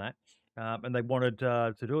crashes and that, and they wanted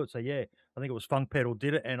to do it. So yeah, I think it was Funk Pedal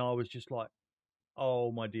did it, and I was just like,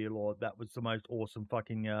 oh my dear lord, that was the most awesome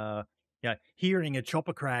fucking. Hearing a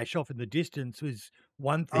chopper crash off in the distance was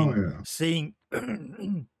one Oh thing. yeah! Seeing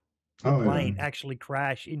the Oh yeah! plane actually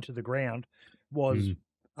crash into the ground was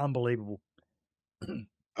unbelievable.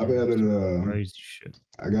 I've Yeah, added it's crazy shit.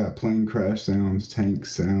 I got plane crash sounds, tank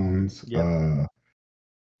sounds. Yep.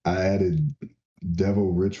 I added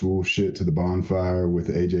devil ritual shit to the bonfire with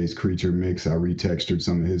AJ's creature mix. I retextured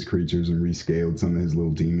some of his creatures and rescaled some of his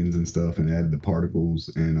little demons and stuff, and added the particles,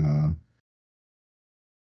 and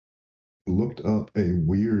looked up a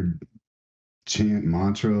weird chant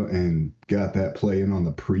mantra and got that playing on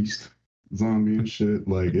the priest zombie and shit.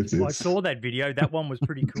 Like it's I saw that video. That one was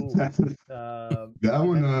pretty cool. that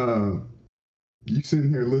one, you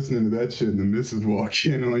sitting here listening to that shit and the missus walks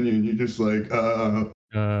in on you and you're just like, I'm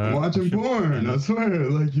watching porn. I swear,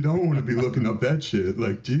 like you don't want to be looking up that shit.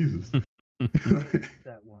 Like Jesus.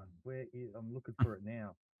 That one. Where is? I'm looking for it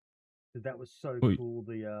now. Because that was so cool.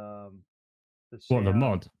 The sound. What, the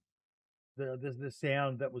mod? The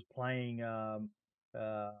sound that was playing. It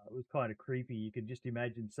was kind of creepy. You could just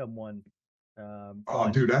imagine someone. Oh,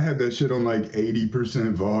 dude, I had that shit on like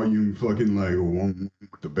 80% volume, fucking like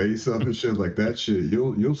with the bass up and shit. Like that shit,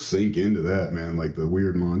 you'll sink into that, man. Like the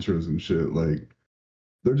weird mantras and shit. Like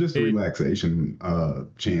they're just relaxation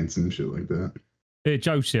chants and shit like that. Hey,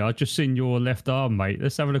 Josie, I just seen your left arm, mate.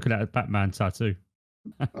 Let's have a look at that Batman tattoo.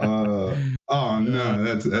 Oh no,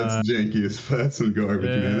 that's janky as that's some garbage,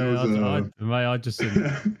 man. That was I just seen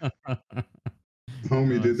it.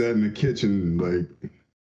 Homie did that in the kitchen like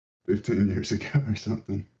 15 years ago or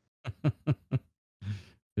something.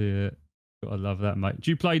 Yeah, I love that, mate.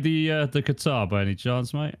 Do you play the guitar by any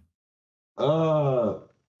chance, mate? Nah,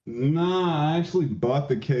 I actually bought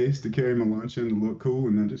the case to carry my lunch in to look cool,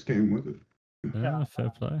 and then just came with it. Yeah,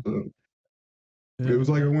 fair play. So, it was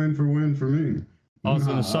like a win for me. I was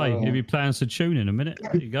gonna say, if you plans to tune in a minute,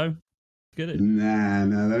 there you go. Get it? Nah,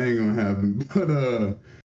 that ain't gonna happen. But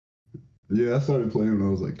yeah, I started playing when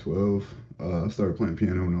I was like 12. I started playing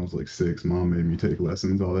piano when I was like 6. Mom made me take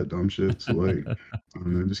lessons, all that dumb shit. So like, I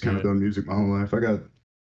don't know, just kind of done music my whole life. I got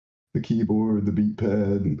the keyboard, the beat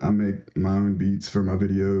pad. I make my own beats for my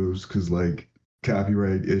videos because like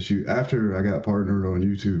copyright issue. After I got partnered on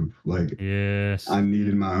YouTube, like I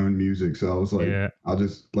needed my own music, so I was like, I'll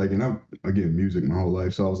just like, and I've again music my whole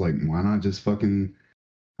life, so I was like, why not just fucking?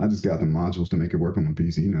 I just got the modules to make it work on my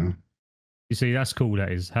PC now. You see, that's cool.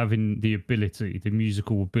 That is having the ability, the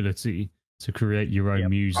musical ability to create your own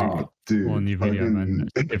music on your video, man.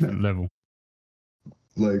 That's a different level.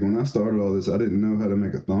 Like when I started all this, I didn't know how to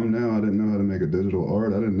make a thumbnail. I didn't know how to make a digital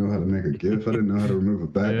art. I didn't know how to make a GIF. I didn't know how to remove a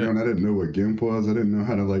background. I didn't know what GIMP was. I didn't know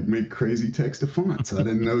how to like make crazy text to fonts. I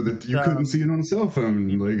didn't know that you couldn't see it on a cell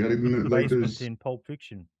phone. Like I didn't know, like there's in Pulp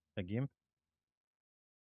Fiction a GIMP.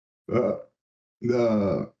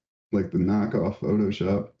 Like the knockoff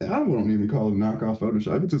Photoshop. I won't even call it knockoff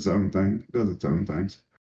Photoshop. It's its own thing. It does its own things.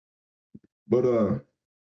 But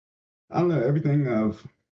I don't know. Everything I've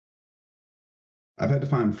had to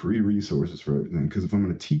find free resources for everything, because if I'm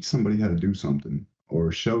going to teach somebody how to do something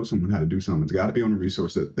or show someone how to do something, it's got to be on a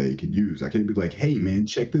resource that they can use. I can't be like, hey man,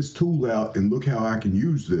 check this tool out and look how I can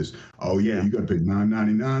use this. Oh yeah, you got to pay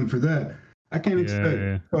 $9.99 for that. I can't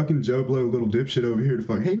expect fucking Joe Blow little dipshit over here to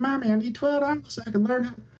fucking, hey mommy, I need $12 so I can learn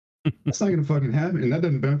how. That's not gonna fucking happen, and that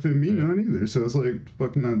doesn't benefit me none either. So it's like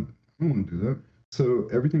fucking, I don't want to do that. So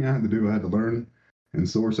everything I had to do, I had to learn and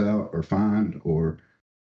source out or find or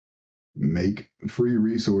make free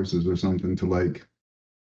resources or something to like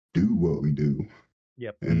do what we do.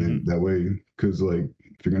 Yep. And then that way, because like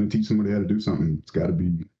if you're gonna teach somebody how to do something, they got to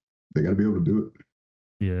be able to do it.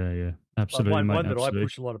 Yeah, absolutely. One mate, that absolutely. I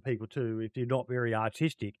push a lot of people to, if you're not very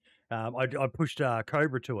artistic, I pushed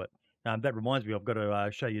Cobra to it. That reminds me, I've got to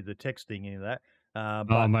show you the text thing in that.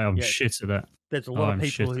 But, mate, I'm shit at that. There's a lot of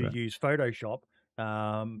people who use Photoshop,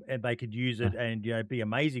 and they could use it and be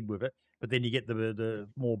amazing with it. But then you get the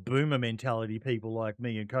more boomer mentality people like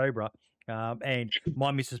me and Cobra And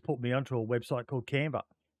my missus put me onto a website called Canva,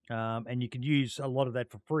 and you can use a lot of that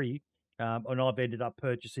for free. And I've ended up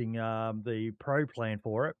purchasing the pro plan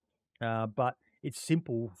for it, but it's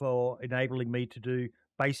simple for enabling me to do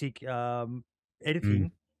basic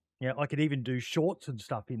editing. I could even do shorts and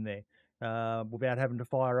stuff in there without having to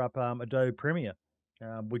fire up Adobe Premiere,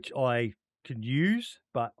 which I can use,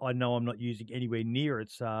 but I know I'm not using anywhere near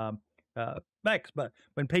its max. But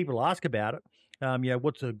when people ask about it,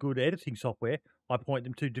 what's a good editing software, I point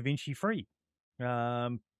them to DaVinci Free.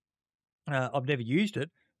 I've never used it,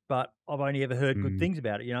 but I've only ever heard good things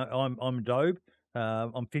about it. I'm Adobe.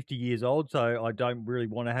 I'm 50 years old, so I don't really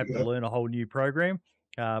want to have to learn a whole new program.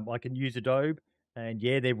 I can use Adobe, and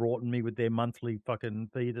yeah, they're rorting me with their monthly fucking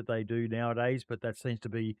fee that they do nowadays. But that seems to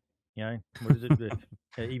be, what is it?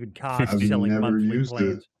 Even cars are selling monthly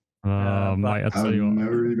plans. Mate, I've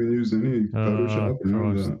never even used any Photoshop or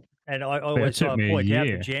none of that. And I always point out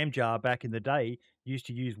that Jam Jar back in the day used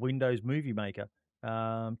to use Windows Movie Maker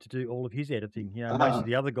to do all of his editing. Most of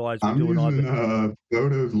the other guys were doing using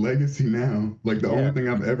Photos Legacy now. Like the only thing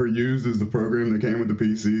I've ever used is the program that came with the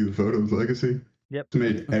PC, the Photos Legacy. Yep. It's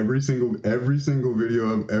made every single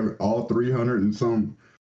video I've ever, all 300 and some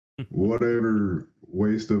whatever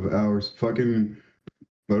waste of hours. Fucking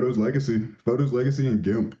Photos Legacy and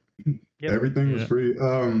GIMP. Yep. Everything was free.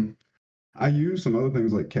 I used some other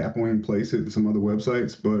things like Capwing, Placeit, and some other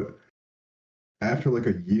websites, but after like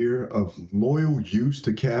a year of loyal use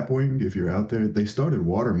to Capwing, if you're out there, they started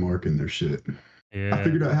watermarking their shit. Yeah. I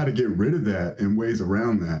figured out how to get rid of that and ways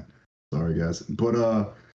around that. Sorry, guys. But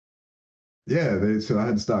so I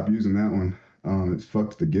had to stop using that one. It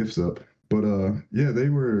fucked the GIFs up. But they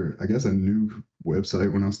were, I guess, a new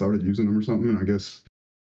website when I started using them or something. I guess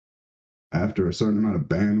after a certain amount of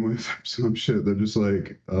bandwidth or some shit, they're just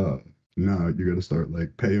like, no, you got to start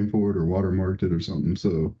like paying for it or watermarked it or something.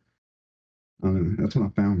 So that's when I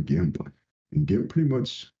found GIMP. And GIMP pretty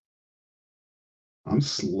much, I'm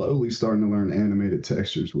slowly starting to learn animated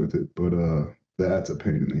textures with it, but that's a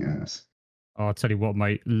pain in the ass. I'll tell you what,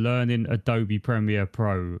 mate, learning Adobe Premiere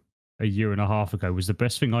Pro a year and a half ago was the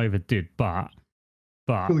best thing I ever did, but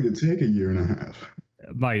I feel like it'd take a year and a half.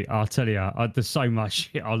 Mate, I'll tell you, there's so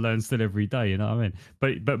much shit I learn still every day, you know what I mean?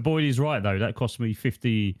 But Boydie's right, though. That cost me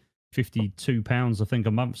 £52, I think,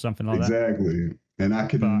 a month, something like that. Exactly. And I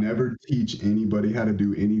could never teach anybody how to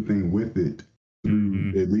do anything with it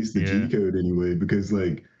through at least the G code anyway, because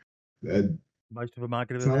like that, most of them aren't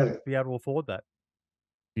going to be able to afford that.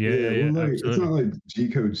 It's not like G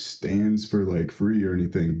code stands for like free or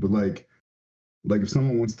anything, but like if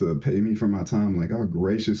someone wants to pay me for my time, like I'll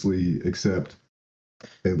graciously accept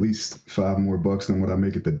at least $5 more than what I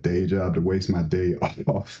make at the day job to waste my day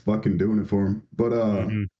off fucking doing it for them. But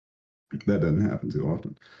that doesn't happen too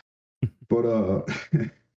often. But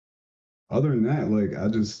other than that, like I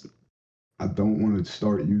don't want to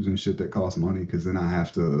start using shit that costs money, because then I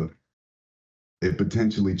have to, it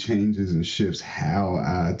potentially changes and shifts how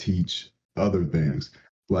I teach other things.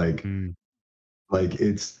 Like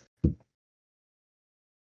it's,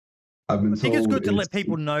 I think it's good to let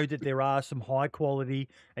people know that there are some high quality,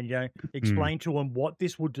 and explain to them what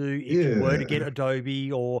this will do if you were to get Adobe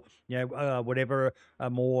or whatever a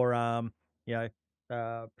more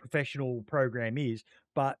professional program is.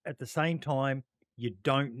 But at the same time, you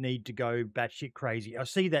don't need to go batshit crazy. I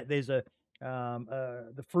see that there's the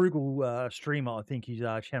Frugal Streamer, I think his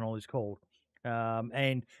channel is called,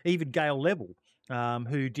 and even Gail Level,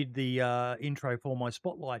 who did the intro for my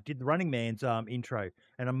Spotlight, did the Running Man's intro,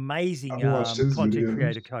 an amazing content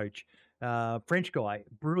creator coach, French guy,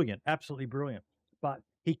 brilliant, absolutely brilliant. But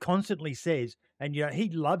he constantly says, and he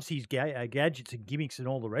loves his gadgets and gimmicks and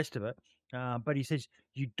all the rest of it, but he says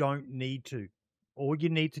you don't need to. All you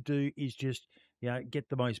need to do is just get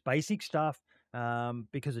the most basic stuff,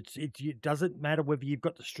 because it doesn't matter whether you've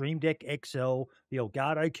got the Stream Deck XL, the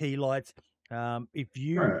Elgato key lights. If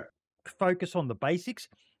you focus on the basics,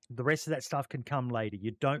 the rest of that stuff can come later.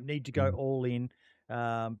 You don't need to go all in.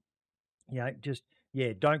 Don't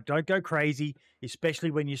go crazy,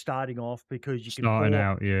 especially when you're starting off, because you can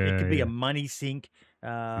it could be a money sink.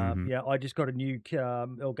 I just got a new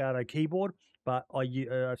Elgato keyboard, but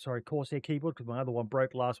Corsair keyboard, because my other one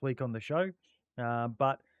broke last week on the show.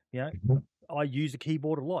 But I use the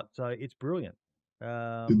keyboard a lot, so it's brilliant.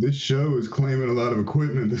 This show is claiming a lot of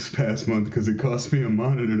equipment this past month because it cost me a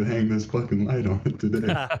monitor to hang this fucking light on it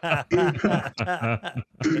today.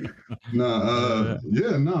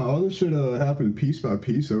 All this shit happened piece by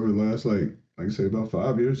piece over the last, like I say, about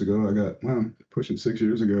 5 years ago. I got, pushing 6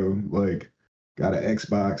 years ago, got an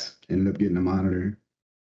Xbox, ended up getting a monitor,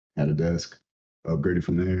 had a desk, upgraded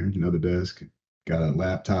from there, another desk, got a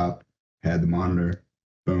laptop, had the monitor,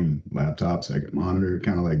 boom, laptop, second monitor,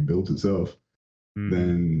 kind of like built itself.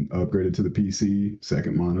 Then upgraded to the PC,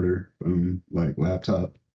 second monitor, boom, like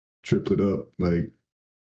laptop, tripled it up. Like,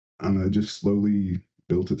 I don't know, it just slowly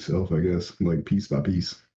built itself, I guess, like piece by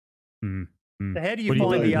piece. So how do you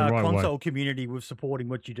find the console community with supporting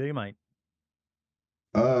what you do, mate?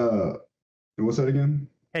 What's that again?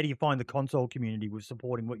 How do you find the console community with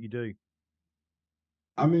supporting what you do?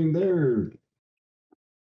 I mean, they're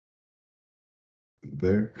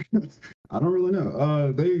there. I don't really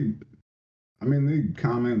know. They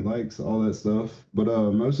comment, likes, all that stuff, but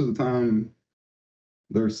most of the time,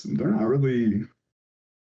 they're not really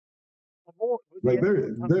like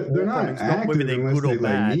they're not active unless they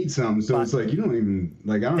like need something. So it's like you don't even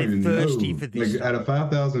like I don't even know. Like out of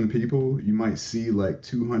 5,000 people, you might see like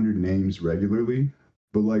 200 names regularly,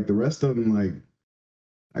 but like the rest of them, like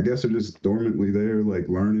I guess they're just dormantly there, like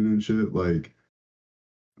learning and shit. Like,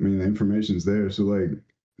 I mean, the information's there, so like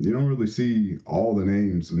you don't really see all the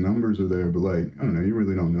names. The numbers are there, but like I don't know, you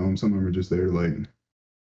really don't know them. Some of them are just there, like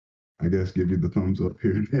I guess give you the thumbs up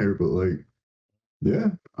here and there, but like. Yeah,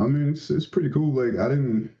 I mean it's pretty cool. Like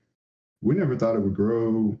we never thought it would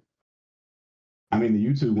grow. I mean, the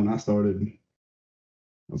YouTube when I started, I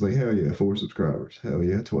was like, hell yeah, 4 subscribers. Hell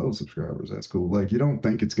yeah, 12 subscribers. That's cool. Like you don't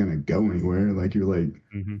think it's gonna go anywhere. Like you're like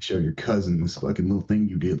show your cousin this fucking little thing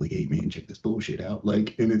you did. Like, hey man, check this bullshit out.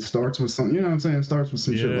 Like, and it starts with something. You know what I'm saying? It starts with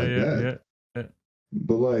some shit like that. Yeah.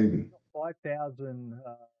 But like 5,000.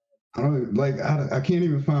 I don't like. I can't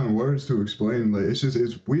even find words to explain. Like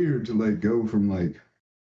it's weird to like go from like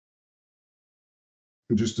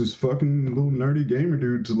just this fucking little nerdy gamer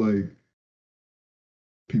dude to like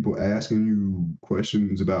people asking you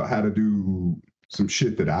questions about how to do some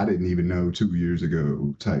shit that I didn't even know 2 years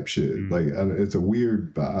ago type shit. Like it's a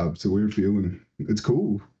weird vibe. It's a weird feeling. It's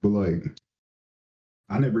cool, but like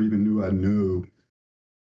I never even knew I know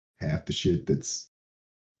half the shit that's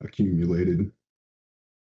accumulated.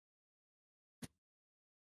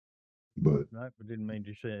 But no, I didn't mean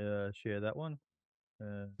to share that one.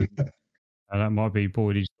 That might be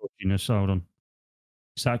Boydie's dodginess. Hold on.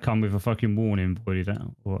 Does that come with a fucking warning, Boydie? That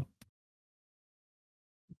or what?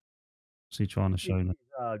 What's he trying to show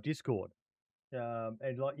now? Discord.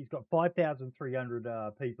 And like he's got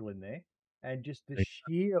 5,300 people in there, and just the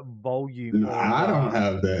sheer volume. I don't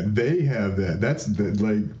have that. They have that. That's the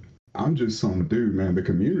like. I'm just some dude, man. The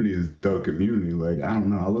community is the community. Like I don't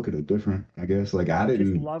know. I look at it different. I guess like I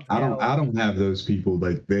don't have those people.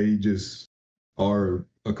 Like they just are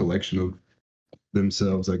a collection of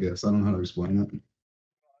themselves. I guess I don't know how to explain it.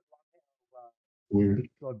 Weird.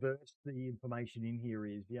 Diverse the information in here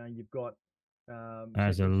is. You know, you've got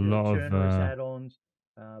there's a lot of add-ons,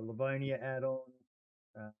 Livonia add-ons,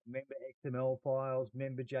 member XML files,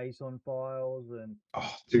 member JSON files, and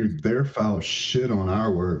dude, their files shit on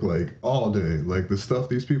our work like all day. Like the stuff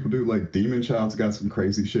these people do. Like Demon Child's got some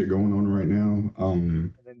crazy shit going on right now.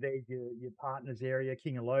 And then there's your partners area: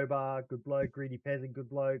 King of Lobar, good bloke; Greedy Peasant, good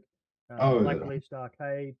bloke; Blacklist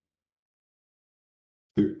Arcade.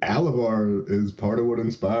 Dude, Alivar is part of what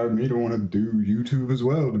inspired me to want to do YouTube as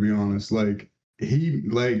well, to be honest. Like he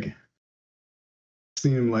like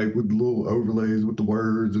seeing like with little overlays with the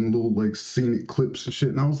words and little like scenic clips and shit.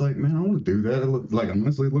 And I was like, man, I want to do that. It looked like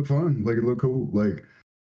honestly it looked fun. Like it looked cool. Like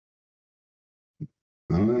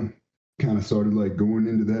I don't know. Kind of started like going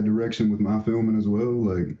into that direction with my filming as well.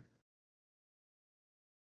 Like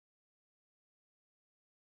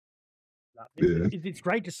it's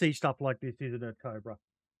great to see stuff like this, isn't it, Cobra?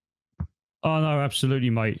 Oh no, absolutely,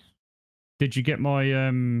 mate. Did you get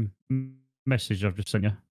my message I've just sent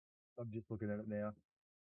you? I'm just looking at it now.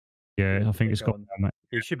 Yeah, I think it's gone.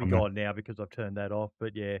 It should be gone now because I've turned that off.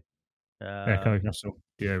 But yeah, Echo. That's all.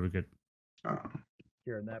 Yeah, we're good.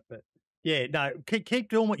 Hearing that, but yeah, no, keep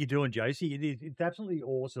doing what you're doing, Josie. It's absolutely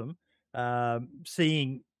awesome.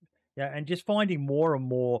 Seeing, and just finding more and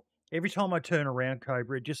more. Every time I turn around,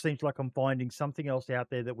 Cobra, it just seems like I'm finding something else out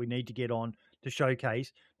there that we need to get on to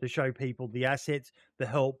showcase, to show people the assets, the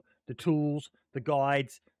help, the tools, the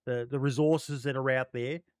guides, the resources that are out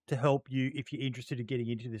there to help you if you're interested in getting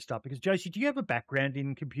into this stuff. Because Josie, do you have a background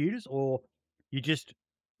in computers, or you just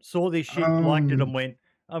saw this shit, liked it, and went,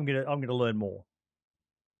 I'm gonna learn more?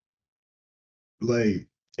 Like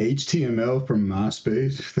HTML from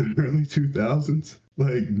MySpace in the early 2000s,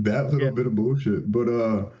 like that little bit of bullshit. But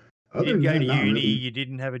other than that, not really. You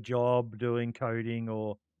didn't have a job doing coding,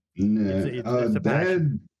 or nah.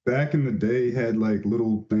 Dad back in the day had like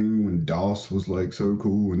little thing when DOS was like so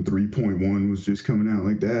cool and 3.1 was just coming out.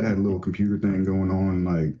 Like Dad had a little computer thing going on.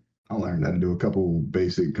 Like I learned how to do a couple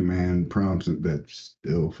basic command prompts that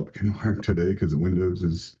still fucking work today because Windows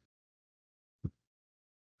is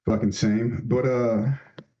fucking same. But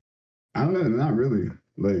I don't know, not really.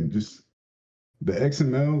 Like just the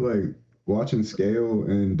XML, like watching Scale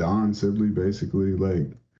and Don Sibley basically like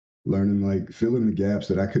learning, like filling the gaps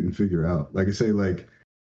that I couldn't figure out. Like I say, like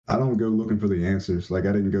I don't go looking for the answers. Like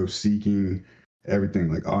I didn't go seeking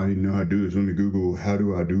everything. Like, oh, I didn't know how to do this. Let me Google how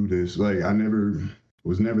do I do this. Like I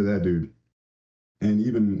was never that dude. And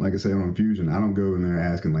even like I say on Fusion, I don't go in there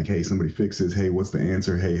asking like, hey, somebody fix this. Hey, what's the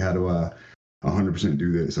answer? Hey, how do I 100%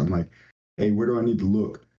 do this? I'm like, hey, where do I need to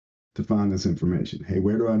look to find this information? Hey,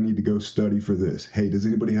 where do I need to go study for this? Hey, does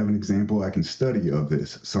anybody have an example I can study of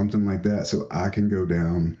this? Something like that, so I can go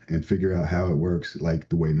down and figure out how it works, like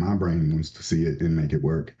the way my brain wants to see it and make it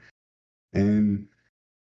work. And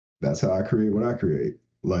that's how I create what I create.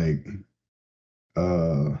 Like,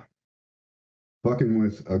 fucking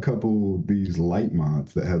with a couple of these light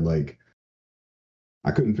mods that had like,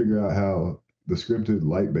 I couldn't figure out how the scripted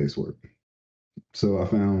light base worked. So I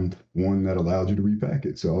found one that allowed you to repack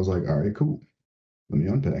it. So I was like, all right, cool. Let me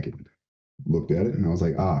unpack it. Looked at it and I was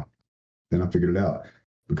like, then I figured it out.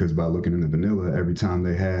 Because by looking in the vanilla, every time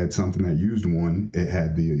they had something that used one, it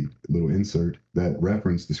had the little insert that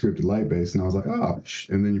referenced the scripted light base. And I was like,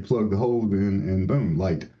 and then you plug the holes in and boom,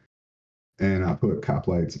 light. And I put cop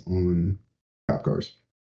lights on cop cars,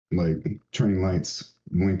 like train lights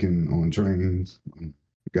blinking on trains.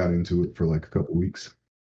 Got into it for like a couple weeks.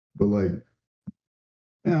 But like,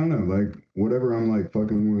 yeah, I don't know, like whatever I'm like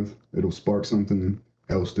fucking with, it'll spark something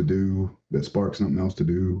else to do that sparks something else to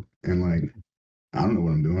do. And like, I don't know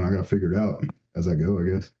what I'm doing. I got to figure it out as I go, I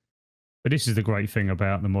guess. But this is the great thing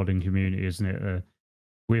about the modding community, isn't it?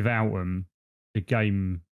 Without them, the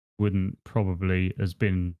game wouldn't probably has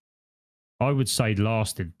been, I would say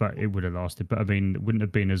lasted, but it would have lasted. But I mean, it wouldn't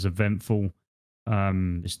have been as eventful.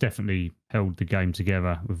 It's definitely held the game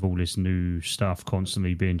together with all this new stuff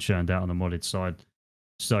constantly being churned out on the modded side.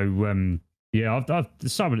 So yeah, I've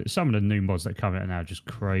some of the new mods that come out now are just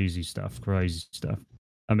crazy stuff.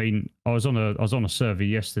 I mean, I was on a server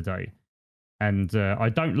yesterday, and I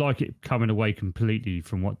don't like it coming away completely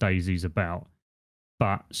from what DayZ's about,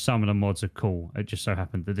 but some of the mods are cool. It just so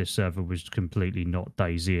happened that this server was completely not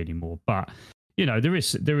DayZ anymore. But you know, there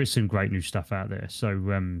is some great new stuff out there. So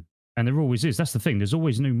and there always is. That's the thing. There's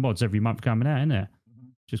always new mods every month coming out, isn't there?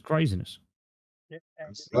 Just craziness. Yeah,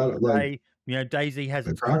 and like, you know, DayZ has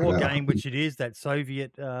its core game, which it is that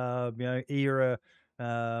Soviet, era,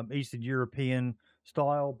 Eastern European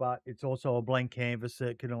style, but it's also a blank canvas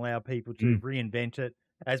that can allow people to reinvent it.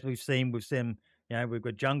 As we've seen with some, you know, we've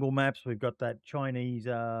got jungle maps, we've got that Chinese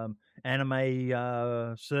anime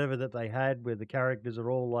server that they had where the characters are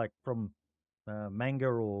all like from manga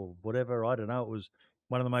or whatever. I don't know. It was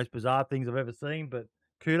one of the most bizarre things I've ever seen, but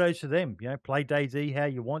kudos to them. You know, play DayZ how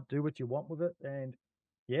you want, do what you want with it, and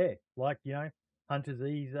yeah, like, you know, Hunter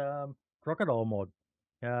Z's crocodile mod.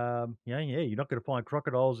 Yeah, you're not going to find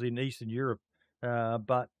crocodiles in Eastern Europe,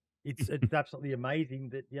 but it's absolutely amazing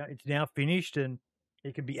that, you know, it's now finished and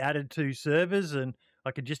it can be added to servers. And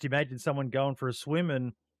I could just imagine someone going for a swim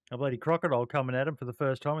and a bloody crocodile coming at them for the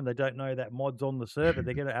first time, and they don't know that mod's on the server.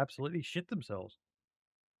 They're going to absolutely shit themselves.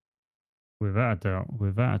 Without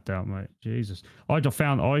a doubt, mate. Jesus, I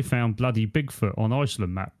found bloody Bigfoot on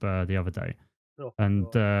Iceland map the other day. And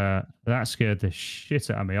that scared the shit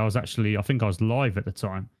out of me. I think I was live at the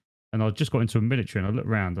time, and I just got into a military, and I looked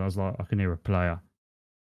around, and I was like, I can hear a player.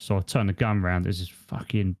 So I turned the gun around. There's this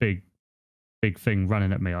fucking big thing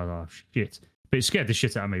running at me. I was like, oh, shit. But it scared the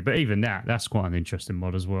shit out of me. But even that's quite an interesting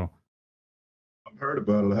mod as well. I've heard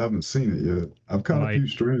about it. I haven't seen it yet. I've caught a few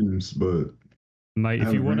streams, but... Mate,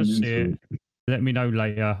 if you want to see it, let me know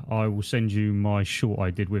later. I will send you my short I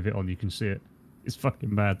did with it on. You can see it. It's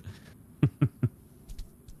fucking bad.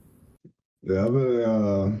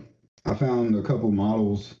 Yeah, I found a couple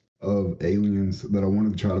models of aliens that I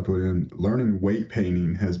wanted to try to put in. Learning weight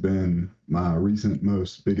painting has been my recent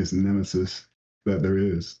biggest nemesis that there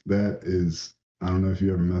is. That is, I don't know if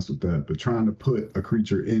you ever messed with that, but trying to put a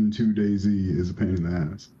creature into DayZ is a pain in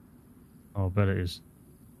the ass. Oh, I bet it is.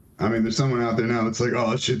 I mean, there's someone out there now that's like,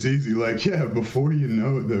 oh, that shit's easy. Like, yeah, before you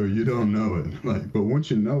know it, though, you don't know it. Like, but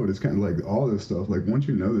once you know it, it's kind of like all this stuff. Like, once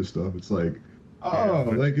you know this stuff, it's like,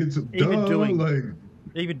 like it's even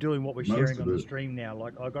doing what we're sharing on the stream now.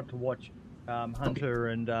 Like, I got to watch Hunter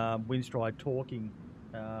and Windstride talking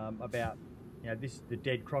about, you know, the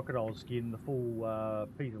dead crocodile skin, the full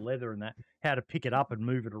piece of leather, and that, how to pick it up and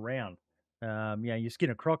move it around. You know, you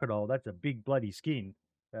skin a crocodile, that's a big bloody skin.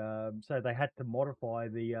 So they had to modify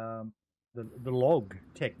the log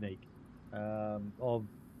technique of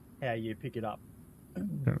how you pick it up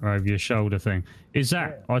over your shoulder thing. Is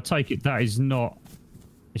that? Yeah. I take it that is not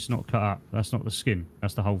It's not cut up. That's not the skin.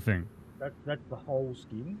 That's the whole thing. That's the whole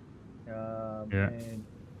skin. Yeah. And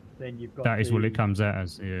then you've got that is what it comes out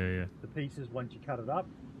as. The pieces once you cut it up,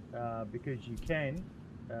 because you can.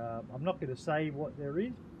 I'm not going to say what there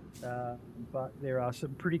is, but there are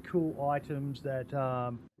some pretty cool items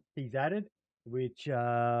that he's added, which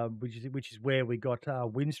is where we got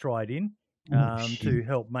Windstride in to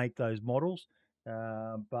help make those models.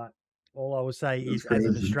 But all I will say is, as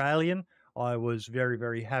an Australian, I was very,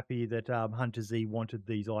 very happy that Hunter Z wanted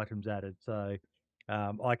these items added. So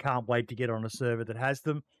I can't wait to get on a server that has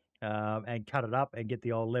them and cut it up and get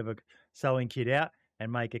the old leather sewing kit out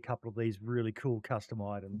and make a couple of these really cool custom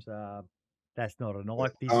items. That's not a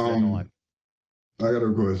knife. This is a knife. I got a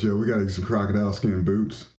request, yo. We got some crocodile skin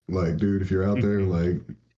boots. Like, dude, if you're out there, like,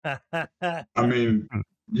 I mean,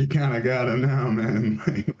 you kind of got them now, man.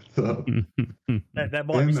 Like, what's up? That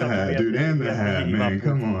might be something. Hat, dude, and the hat, man.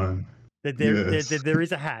 Come on. There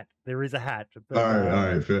is a hat. There is a hat. But, all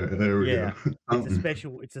right, fair. There we go.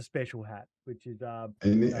 It's a special hat, which is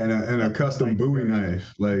and a custom Bowie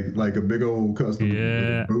knife, like a big old custom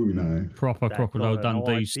Bowie knife, proper Crocodile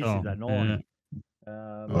Dundee style.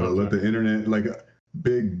 Let the internet, like a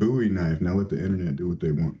big Bowie knife. Now let the internet do what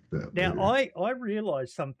they want. Now I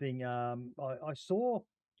realized something. I saw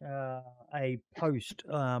a post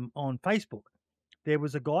on Facebook. There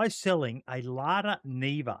was a guy selling a Lada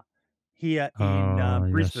Neva here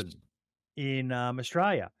in Brisbane, in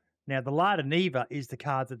Australia. Now, the Lada Neva is the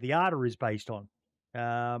card that the Arda is based on.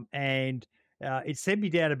 And it sent me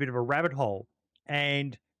down a bit of a rabbit hole.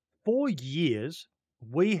 And for years,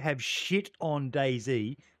 we have shit on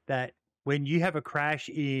DayZ that when you have a crash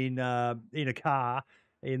in a car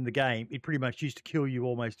in the game, it pretty much used to kill you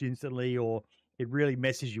almost instantly, or it really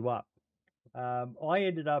messes you up. I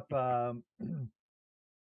ended up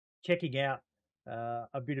checking out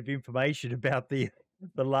a bit of information about the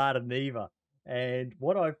Lada Neva, and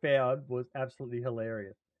what I found was absolutely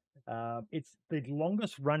hilarious. It's the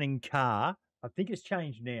longest running car. I think it's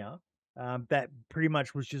changed now. That pretty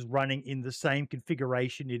much was just running in the same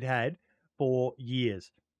configuration it had for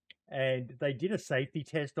years, and they did a safety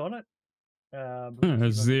test on it.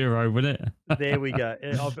 Zero, wouldn't it? There we go.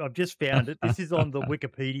 I've just found it. This is on the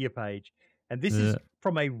Wikipedia page, and this is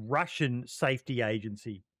from a Russian safety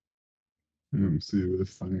agency. Let me see what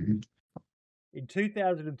it's saying. In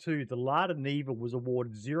 2002, the Lada Neva was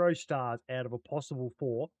awarded 0 stars out of a possible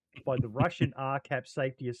 4 by the Russian RCAP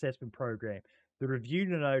Safety Assessment Program. The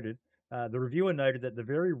reviewer noted that the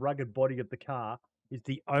very rugged body of the car is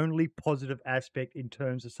the only positive aspect in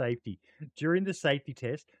terms of safety. During the safety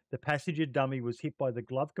test, the passenger dummy was hit by the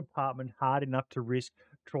glove compartment hard enough to risk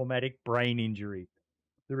traumatic brain injury.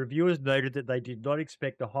 The reviewers noted that they did not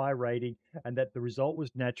expect a high rating and that the result was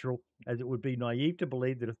natural, as it would be naive to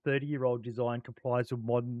believe that a 30-year-old design complies with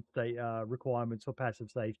modern requirements for passive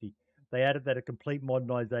safety. They added that a complete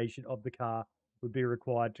modernization of the car would be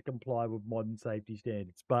required to comply with modern safety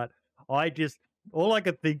standards. But all I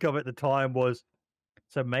could think of at the time was,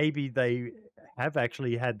 so maybe they have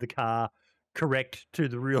actually had the car correct to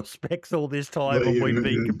the real specs all this time, and we've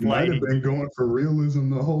been complaining. Might have been going for realism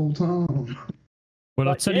the whole time. Well,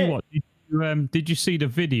 I'll tell you what. Did you see the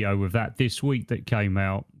video of that this week that came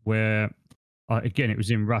out where, again, it was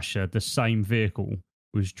in Russia, the same vehicle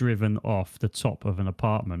was driven off the top of an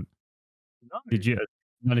apartment? No. Did you?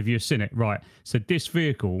 None of you have seen it? Right. So this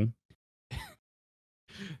vehicle,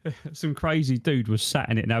 some crazy dude was sat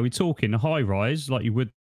in it. Now, we're talking high rise, like you would.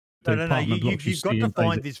 No. You've got to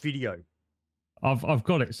find this video. I've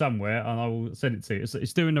got it somewhere, and I will send it to you.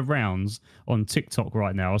 It's doing the rounds on TikTok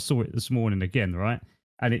right now. I saw it this morning again, right?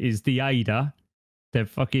 And it is the Ada. They've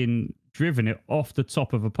fucking driven it off the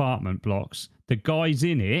top of apartment blocks. The guy's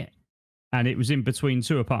in it, and it was in between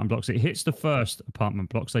 2 apartment blocks. It hits the first apartment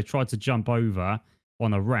blocks. They tried to jump over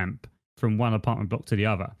on a ramp from one apartment block to the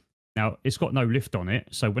other. Now, it's got no lift on it,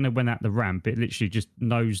 so when it went out the ramp, it literally just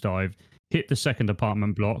nosedived, hit the second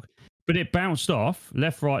apartment block. But it bounced off,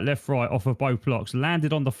 left, right, off of both blocks,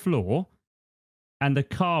 landed on the floor, and the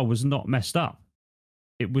car was not messed up.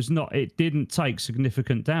 It didn't take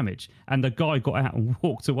significant damage. And the guy got out and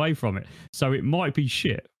walked away from it. So it might be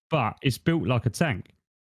shit, but it's built like a tank.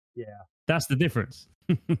 Yeah. That's the difference.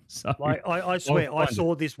 So, I swear, I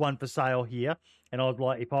saw this one for sale here, and I was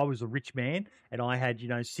like, if I was a rich man and I had,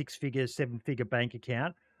 6-figure, 7-figure bank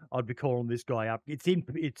account, I'd be calling this guy up. It's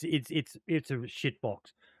a shit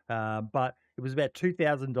box. But it was about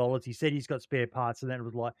 $2,000. He said he's got spare parts, and then it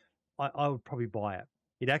was like, I would probably buy it.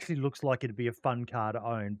 It actually looks like it'd be a fun car to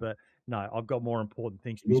own, but no, I've got more important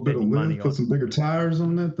things to A be little bit of spending money lift, put on. some bigger tires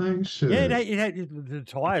on that thing. Shit. Yeah, the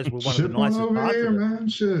tires were one of the Ship one nicest over parts here, of it. man.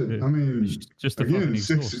 Shit. I mean, It's just a again, fucking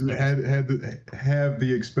six exhaust. have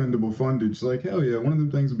the expendable fundage. Like hell yeah, one of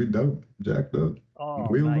them things would be dope, jacked up. Oh,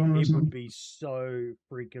 Wheels mate, on or it would something. be so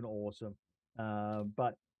freaking awesome.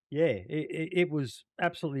 But yeah, it was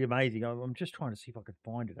absolutely amazing. I'm just trying to see if I could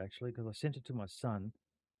find it actually because I sent it to my son.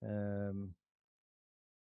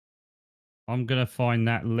 I'm gonna find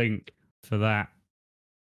that link for that.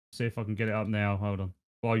 See if I can get it up now. Hold on.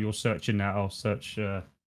 While you're searching that, I'll search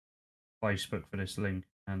Facebook for this link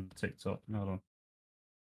and TikTok. Hold on.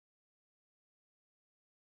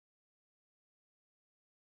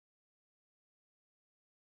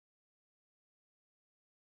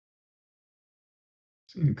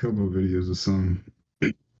 Seen a couple of videos of some.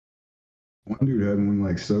 One dude had one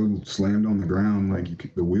like so slammed on the ground,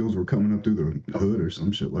 like the wheels were coming up through the hood or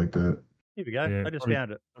some shit like that. Here we go. Yeah, I just probably-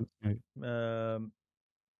 found it.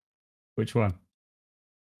 Which one?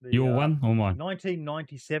 The, Your one or mine?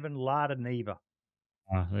 1997 Lada Niva.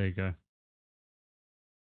 Ah, there you go.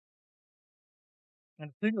 And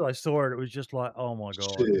as soon as I saw it, it was just like, oh my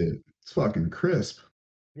god, Shit, it's fucking crisp.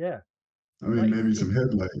 yeah. I mean, Like, maybe some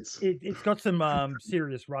headlights. It's got some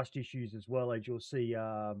serious rust issues as well, as you'll see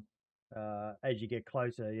as you get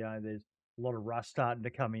closer. You know, there's a lot of rust starting to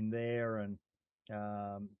come in there, and the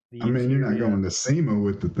I mean, you're not interior- going to SEMA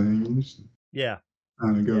with the thing. You're just yeah.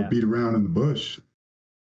 trying to go Yeah. beat around in the bush.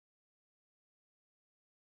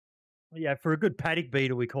 Yeah, for a good paddock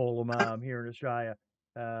beater, we call them here in Australia.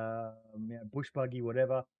 Bush buggy,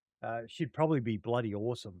 whatever. Should probably be bloody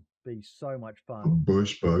awesome. Be so much A fun.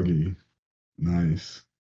 bush buggy, nice.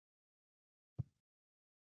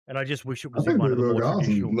 And I just wish it I was in think one they of the more look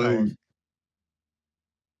traditional awesome. Like, colours.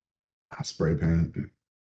 I spray paint.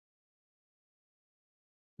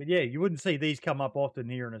 But yeah, you wouldn't see these come up often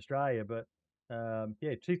here in Australia. But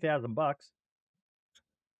yeah, $2,000.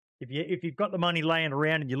 If you've got the money laying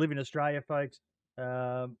around and you live in Australia, folks,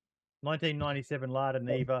 1997 Lada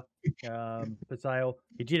Niva for sale.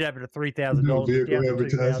 He did have it at $3,000. No It's down vehicle to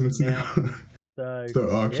advertisements $2,000 now. now. So Start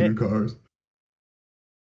auctioning cars.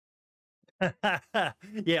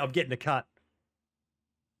 yeah, I'm getting a cut.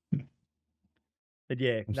 But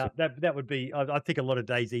yeah, no, that would be. I think a lot of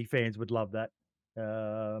DayZ fans would love that.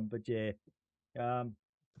 But yeah,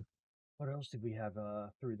 what else did we have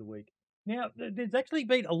through the week? Now, there's actually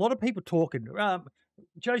been a lot of people talking.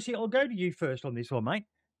 Josie, I'll go to you first on this one, mate.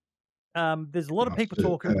 There's a lot of people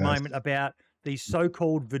talking at the moment about these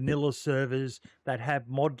so-called vanilla servers that have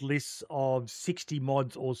mod lists of 60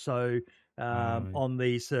 mods or so on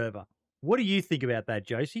the server. What do you think about that,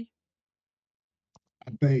 Josie?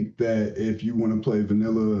 I think that if you want to play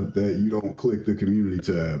vanilla, that you don't click the community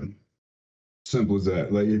tab. Simple as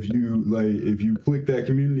that. Like if you click that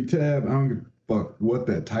community tab, I don't give a fuck what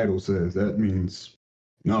that title says. That means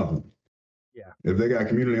nothing. Yeah. If they got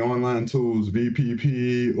community online tools,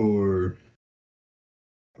 VPP, or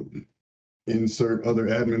insert other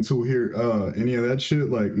admin tool here, any of that shit,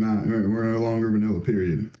 like, nah, we're no longer vanilla,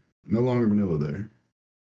 period. No longer vanilla there.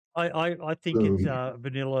 I think it's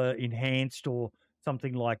vanilla enhanced or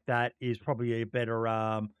something like that is probably a better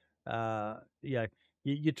yeah.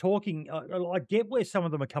 You're talking. I get where some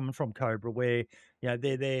of them are coming from, Cobra, where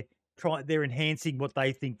they're enhancing what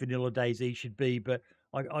they think vanilla DayZ should be, but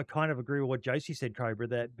I kind of agree with what Josie said, Cobra,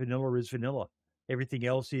 that vanilla is vanilla. Everything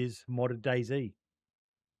else is modded DayZ.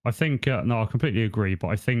 I think no, I completely agree, but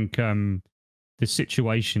I think the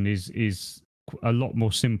situation is a lot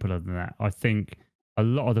more simpler than that. I think a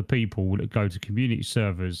lot of the people that go to community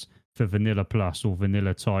servers for vanilla plus or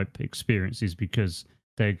vanilla type experiences because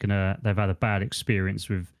they've had a bad experience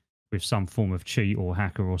with some form of cheat or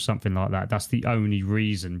hacker or something like that. That's the only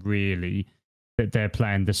reason really that they're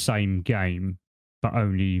playing the same game, but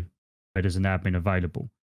only where there's an admin available.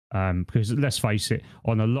 Because let's face it,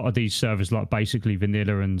 on a lot of these servers, like basically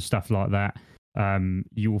vanilla and stuff like that,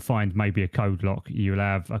 you will find maybe a code lock. You'll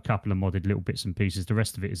have a couple of modded little bits and pieces. The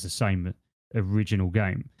rest of it is the same original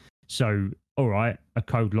game. So, all right, a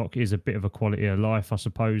code lock is a bit of a quality of life, I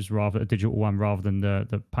suppose, a digital one rather than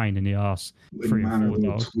the pain in the ass. Like minor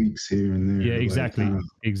little tweaks here and there. Yeah, exactly,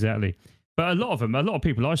 exactly. But a lot of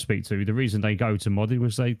people I speak to, the reason they go to modded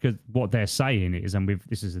was because what they're saying is, and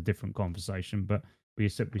this is a different conversation, but we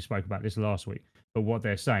spoke about this last week. But what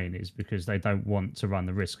they're saying is because they don't want to run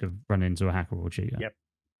the risk of running into a hacker or cheater. Yep.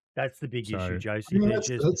 That's the big issue, Josie. Yeah,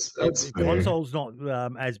 that's console's not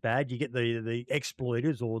as bad. You get the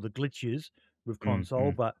exploiters or the glitches with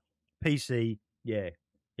console, but PC,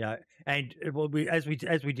 Yeah, and well, we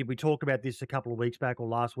talked about this a couple of weeks back or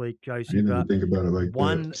last week, I Josie. didn't even But think about it like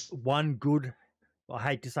that. one good, I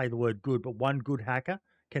hate to say the word good, but one good hacker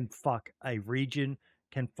can fuck a region,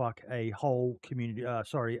 can fuck a whole community.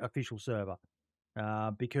 Official server,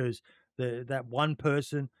 because that one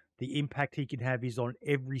person, the impact he can have is on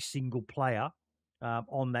every single player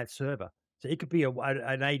on that server. So it could be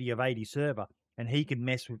an 80 of 80 server, and he can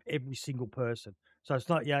mess with every single person. So it's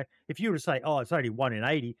not, if you were to say, oh, it's only 1 in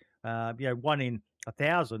 80, 1 in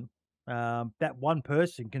 1,000, that one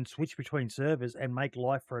person can switch between servers and make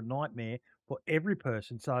life for a nightmare for every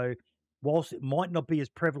person. So whilst it might not be as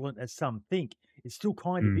prevalent as some think, it still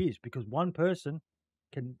kind of is, because one person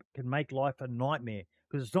can make life a nightmare.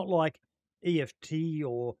 Because it's not like EFT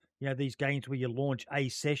or these games where you launch a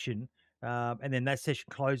session and then that session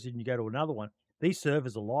closes and you go to another one. These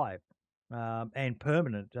servers are live and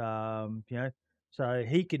permanent. So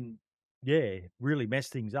he can really mess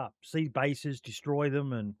things up, see bases, destroy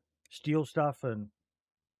them, and steal stuff, and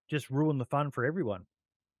just ruin the fun for everyone.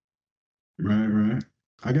 Right.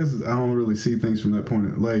 I guess I don't really see things from that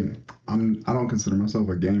point. Like I don't consider myself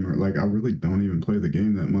a gamer. Like I really don't even play the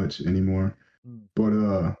game that much anymore. But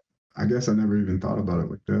I guess I never even thought about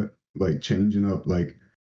it like that. Like changing up like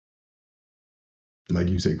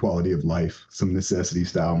you say, quality of life, some necessity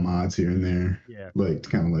style mods here and there. Yeah. Like to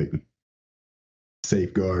kind of like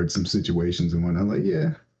safeguard some situations and whatnot. Like,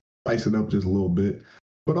 yeah, spice it up just a little bit.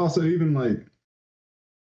 But also even like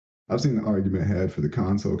I've seen the argument had for the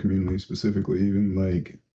console community specifically, even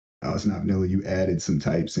like, oh, it's not vanilla. You added some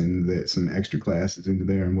types in that, some extra classes into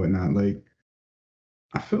there and whatnot. Like,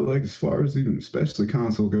 I feel like as far as even especially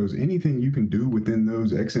console goes, anything you can do within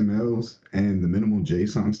those XMLs and the minimal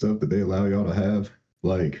JSON stuff that they allow y'all to have,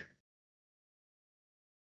 like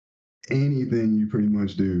anything you pretty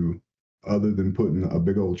much do other than putting a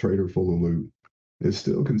big old trader full of loot is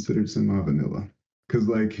still considered semi-vanilla. Because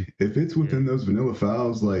like if it's within those vanilla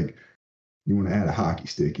files, like you want to add a hockey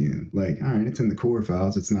stick in, like, all right, it's in the core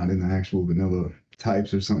files, it's not in the actual vanilla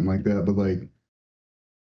types or something like that, but like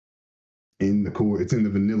in the core, it's in the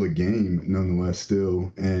vanilla game nonetheless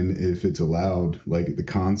still. And if it's allowed, like the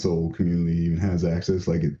console community even has access,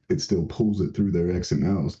 like it still pulls it through their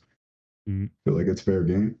XMLs. Feel like it's fair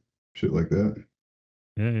game, shit like that.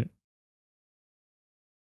 Yeah.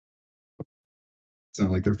 It's not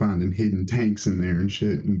like they're finding hidden tanks in there and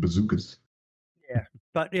shit and bazookas. Yeah,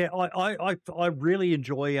 but yeah, I really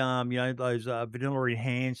enjoy those vanilla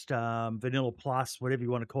enhanced, vanilla plus, whatever you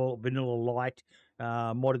want to call it, vanilla light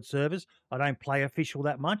modded servers. I don't play official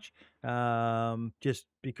that much, just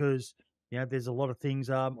because there's a lot of things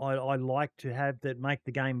I like to have that make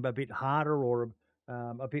the game a bit harder or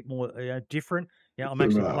a bit more different. I'm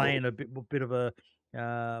actually playing a bit of a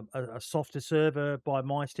softer server by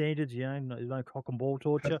my standards. No cock and ball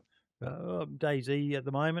torture. DayZ at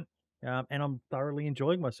the moment. And I'm thoroughly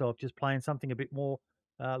enjoying myself just playing something a bit more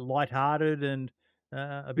lighthearted and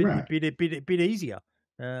a bit easier.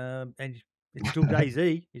 And it's still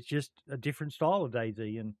DayZ. It's just a different style of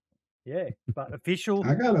DayZ. And but official.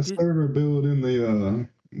 I got a server build in the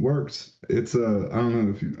works. It's I don't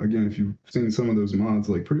know if you've seen some of those mods,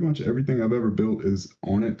 like pretty much everything I've ever built is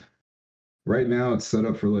on it. Right now it's set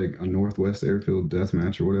up for like a Northwest Airfield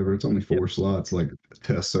deathmatch or whatever. It's only 4 slots, like a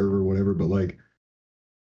test server or whatever, but like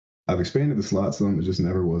I've expanded the slots some, it just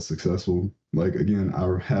never was successful. Like again,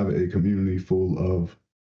 I have a community full of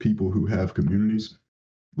people who have communities.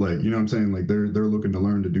 Like, you know what I'm saying? Like they're looking to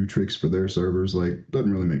learn to do tricks for their servers. Like,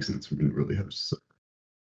 doesn't really make sense for me to really host.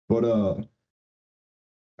 But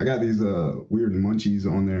I got these weird munchies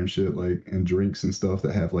on there and shit, like, and drinks and stuff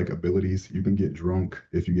that have like abilities. You can get drunk.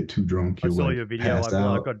 If you get too drunk, you'll, I saw like, your video.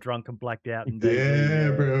 I got drunk and blacked out. And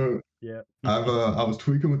yeah, bro. Yeah. I was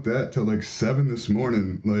tweaking with that till like 7 this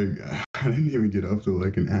morning. Like I didn't even get up till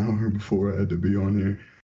like an hour before I had to be on here.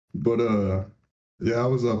 But yeah, I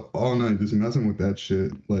was up all night just messing with that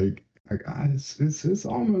shit. Like it's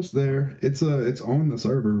almost there. It's on the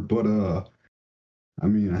server, but I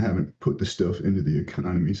mean I haven't put the stuff into the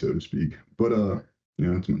economy, so to speak. But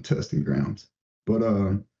it's my testing grounds. But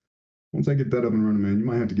once I get that up and running, man, you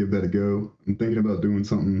might have to give that a go. I'm thinking about doing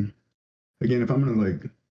something again. If I'm gonna like,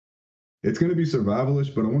 it's gonna be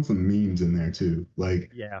survivalish, but I want some memes in there too.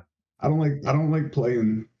 Like, I don't like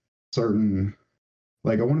playing certain.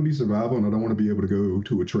 Like, I want to be survival, and I don't want to be able to go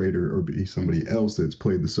to a trader or be somebody else that's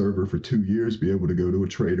played the server for 2 years, be able to go to a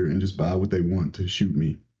trader and just buy what they want to shoot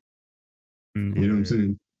me. You know what I'm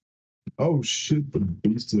saying? Oh shit, the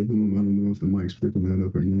beast of whom I don't know if the mic's picking that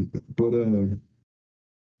up or not. But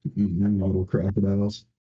little crocodiles.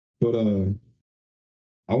 But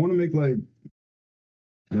I want to make like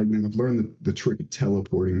Like, man, I've learned the trick of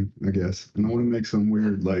teleporting, I guess, and I want to make some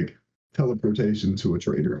weird like teleportation to a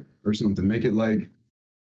trader or something. Make it like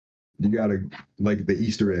you gotta like the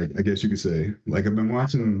Easter egg, I guess you could say. Like I've been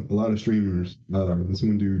watching a lot of streamers. This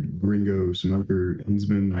one dude, Gringo Smoker, he's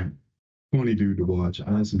been funny dude to watch.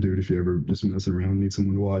 Awesome dude if you ever just messing around, need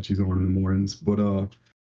someone to watch. He's on in the mornings. But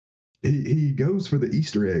he goes for the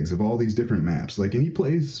Easter eggs of all these different maps. Like, and he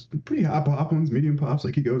plays pretty high pop ones, medium pops.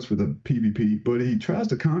 Like he goes for the PvP, but he tries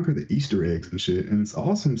to conquer the Easter eggs and shit. And it's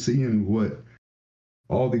awesome seeing what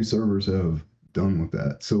all these servers have done with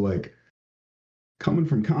that. So like coming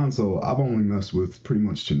from console, I've only messed with pretty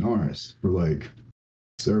much Chinaris for like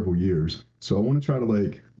several years. So I want to try to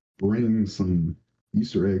like bring some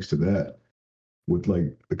Easter eggs to that with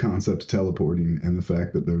like the concept of teleporting and the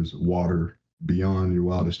fact that there's water beyond your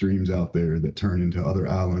wildest dreams out there that turn into other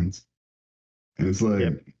islands. And it's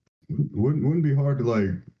like, wouldn't be hard to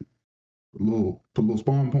like put a little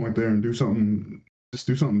spawn point there and do something, just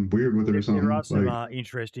do something weird with it or something. There are some like,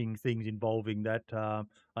 interesting things involving that. I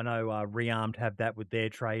know Rearmed have that with their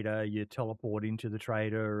trader. You teleport into the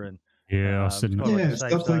trader and yeah,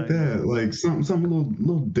 stuff like that. Like something a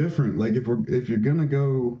little different. Like if you're gonna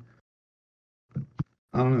go,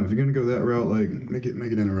 I don't know, if you're gonna go that route, like make it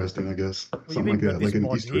interesting, I guess. Well, something like that, like an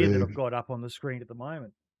Easter egg. That I've got up on the screen at the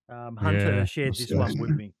moment. Hunter shared this one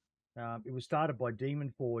with me. It was started by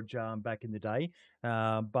Demon Forge back in the day,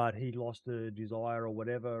 but he lost a desire or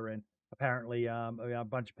whatever, and apparently a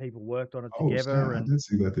bunch of people worked on it together. And I did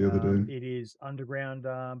see that the other day. It is underground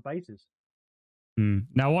bases.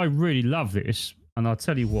 Now I really love this, and I'll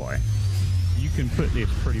tell you why. You can put this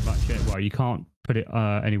pretty much anywhere. You can't put it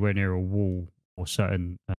anywhere near a wall or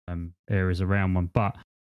certain areas around one, but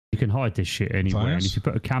you can hide this shit anywhere. And if you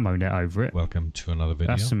put a camo net over it, welcome to another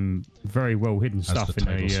video. That's some very well hidden stuff in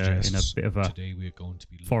a bit of a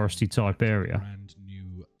foresty type area. Brand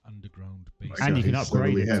new underground base. And you can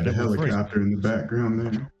upgrade it to the level 3. helicopter in the background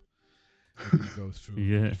there. You go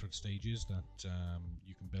through different stages that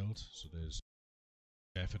you can build. So there's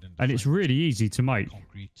and it's really easy to make.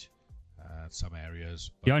 Concrete, some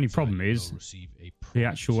areas. The only problem is the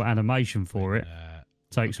actual animation for it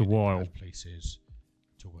takes a while. Places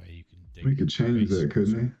to where you can dig. We could change that,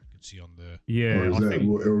 couldn't we? See on the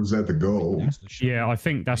or was that the goal? Yeah, I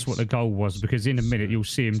think that's what the goal was, because in a minute you'll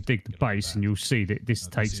see him dig the base and you'll see that this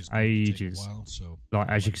takes ages. Like,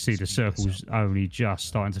 as you can see, the circle's only just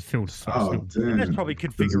starting to fill the first. That's probably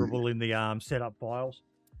configurable in the setup files.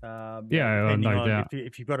 No doubt.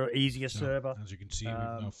 If you've got an easier server. As you can see, we've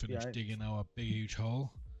now finished digging our big huge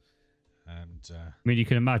hole. And I mean, you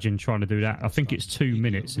can imagine trying to do that. I think it's 2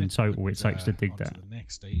 minutes in total it takes to dig that. The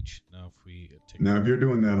next stage. Now, if you're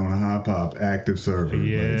doing that on a high pop active server,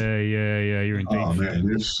 you're in deep. Oh man,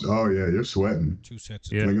 you're sweating. 2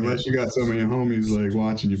 sets. Like, unless you got some of your homies like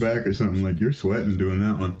watching your back or something, like you're sweating doing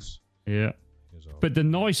that one. Yeah, but the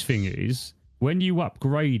nice thing is when you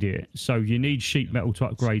upgrade it, so you need sheet metal to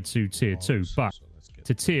upgrade to tier 2, but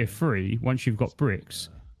to tier 3, once you've got bricks,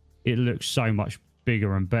 it looks so much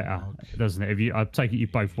bigger and better, doesn't it? I take it you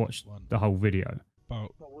both watched the whole video. I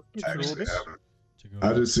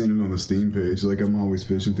just seen it on the Steam page. Like, I'm always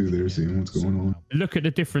fishing through there, seeing what's going on. Look at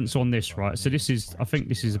the difference on this, right? So this is, I think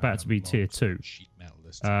this is about to be tier 2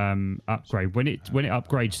 upgrade. When it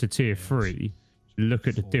upgrades to tier 3, look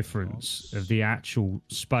at the difference of the actual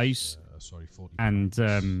space and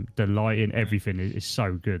the lighting. Everything is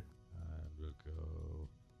so good. We'll go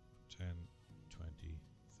 10, 20,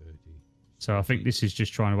 30. So I think this is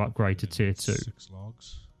just trying to upgrade to tier 2. 6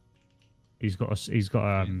 logs. He's got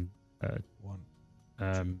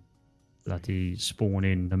bloody spawn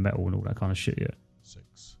in the metal and all that kind of shit. Yeah.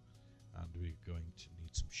 6, and we're going to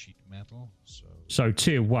need some sheet metal. So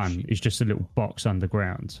tier 1 is just a little box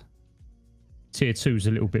underground. Tier 2 is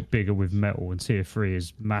a little bit bigger with metal, and tier 3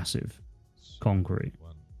 is massive concrete.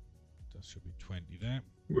 That should be 20 there.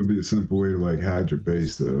 Would be a simple way to like hide your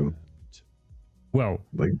base, though. Well,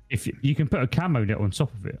 like if you can put a camo net on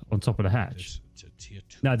top of it, on top of the hatch.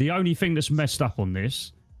 Now, the only thing that's messed up on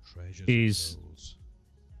this is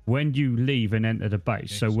when you leave and enter the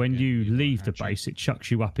base. So when you leave the base, it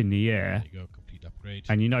chucks you up in the air.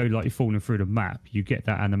 And you know, like you're falling through the map, you get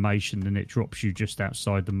that animation and it drops you just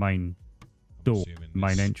outside the main door,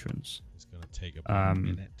 main entrance. It's going to take about a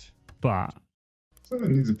minute. But so it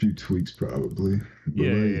needs a few tweaks, probably. But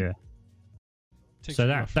yeah. So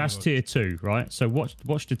that's tier 2, right? So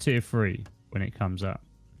watch the tier 3 when it comes up.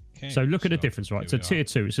 Okay. So look at the difference, right? So tier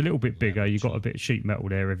 2, it's a little bit bigger. You've got a bit of sheet metal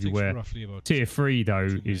there everywhere. Tier 3,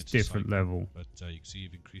 though, is different level. But you can see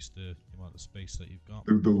you've increased the amount of space that you've got.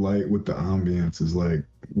 The light with the ambience is like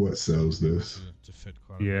what sells this. To fit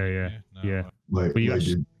quite Yeah. Like, there we go.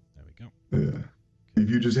 Yeah. If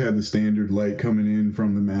you just had the standard light coming in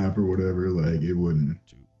from the map or whatever, like it wouldn't.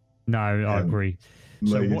 No, I agree.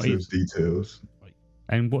 Like So what those details.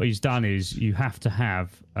 And what he's done is you have to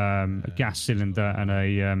have a gas cylinder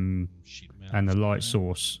and a light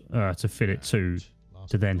source to fit it to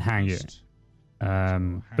then hang it.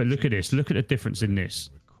 But look at this. Look at the difference in this.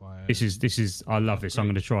 This is. I love this. I'm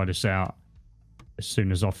going to try this out as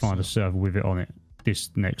soon as I find a server with it on it. This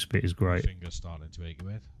next bit is great. Finger's starting to ache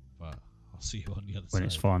with, but I'll see you on the other side. When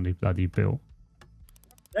it's finally bloody built.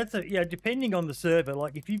 That's depending on the server.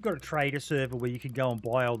 Like if you've got a trader server where you can go and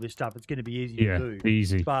buy all this stuff, it's going to be easy to do.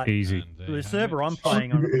 Easy. But easy. the server I'm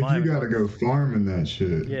playing on at the moment, you got to go farming that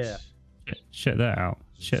shit. Yeah. Check that out.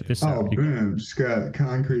 Check this out. Oh, bam! Just got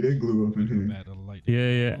concrete igloo up in Yeah.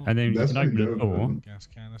 here. And then you That's can open the dope, door. man.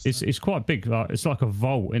 It's quite big. It's like a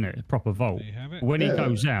vault, isn't it? A proper vault. When he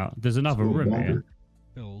goes out, there's another room here.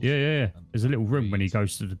 Yeah. There's a little room when he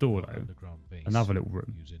goes to the door, though. Another little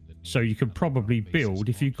room. So you could probably build,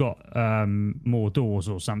 if you've got more doors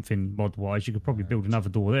or something mod-wise, you could probably build another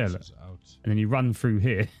door there. Look. And then you run through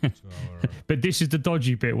here. But this is the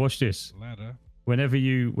dodgy bit. Watch this. Whenever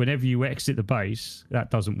you exit the base,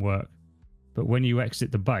 that doesn't work. But when you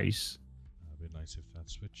exit the base, it'd be nice if that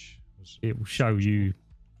switch was... it will show you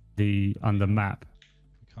the under map.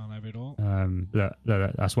 We can't have it all. Look,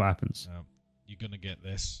 that's what happens. You're gonna get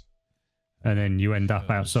this. And then you end up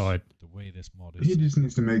outside. The way this mod is, He just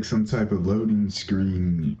needs to make some type of loading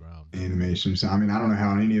screen animation. So I mean, I don't know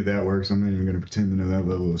how any of that works. I'm not even going to pretend to know that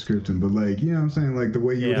level of scripting. But like, you know what I'm saying? Like the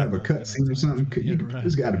way you would have a cutscene or something.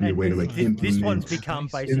 There's got to be a way to like implement. This one's become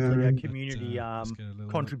basically a community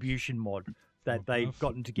contribution mod that they've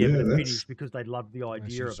gotten together and finished because they love the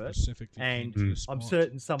idea of it. And I'm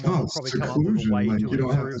certain someone will probably come up with a way like, to you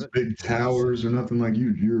don't have improve this it. big towers or nothing like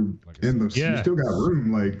you're in the. You still got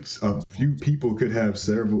room. Like a few people could have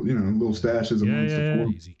several, little stashes amongst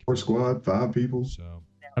the four squad, 5 people.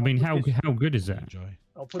 I mean, how good is that?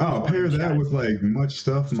 Pair that with like much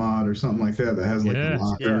stuff mod or something like that has like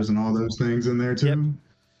lockers and all those things in there too.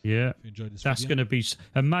 Yeah, that's going to be.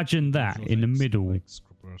 Imagine that in the middle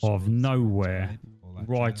of nowhere,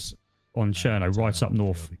 right on Cherno, right up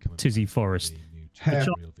north, Tizzy Forest.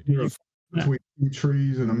 Between 2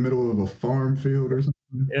 trees in the middle of a farm field or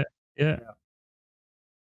something. Yeah.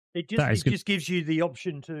 It just gives you the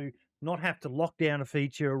option to not have to lock down a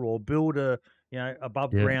feature or build a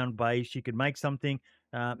above ground base. You can make something,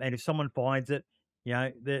 and if someone finds it,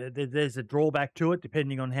 there's a drawback to it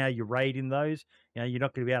depending on how you raid in those. You're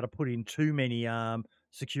not going to be able to put in too many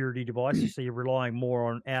security devices, so you're relying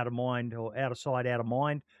more on out of mind or out of sight, out of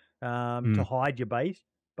mind to hide your base.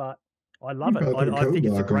 But I love it. I think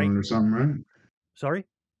it's a great or something, right? Sorry.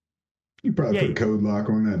 You probably put a code lock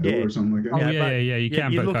on that door or something like that. You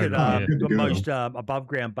can. You put look code at lock, most above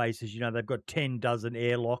ground bases. They've got 10 dozen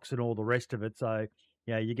airlocks and all the rest of it. So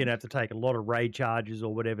you're going to have to take a lot of raid charges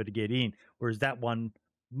or whatever to get in. Whereas that one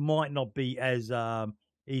might not be as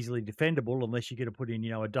easily defendable unless you're going to put in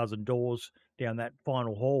a dozen doors down that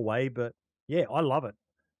final hallway. But yeah, I love it.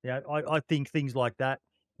 I think things like that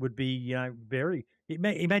would be very.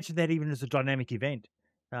 Imagine that even as a dynamic event.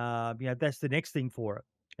 That's the next thing for it.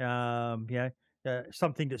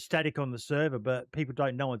 Something that's static on the server, but people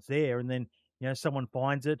don't know it's there, and then someone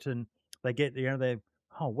finds it and they get they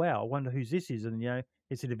oh wow, I wonder whose this is, and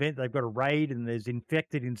it's an event they've got a raid and there's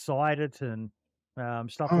infected inside it and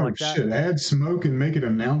stuff like that. Oh shit! Add smoke and make it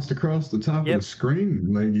announced across the top of the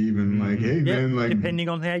screen, like even like hey man, like depending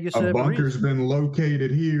on how your server a bunker's been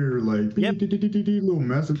located here, like little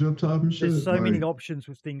message up top and shit. There's so many options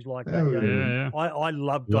with things like that. I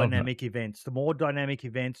love dynamic events. The more dynamic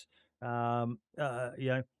events,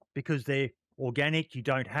 because they're organic, you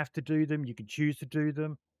don't have to do them. You can choose to do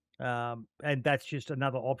them, and that's just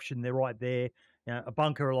another option. They're right there. A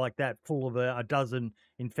bunker like that, full of a dozen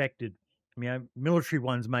infected. Military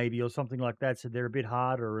ones maybe or something like that, so they're a bit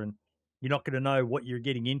harder and you're not going to know what you're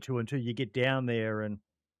getting into until you get down there. And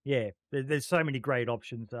there's so many great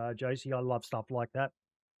options, Josie. I love stuff like that.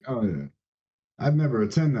 Oh yeah, I'd never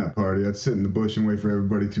attend that party. I'd sit in the bush and wait for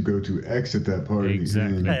everybody to go to exit that party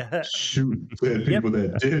and shoot at people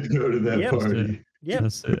that did go to that party.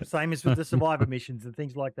 Same as with the survivor missions and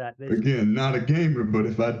things like that. Again, not a gamer, but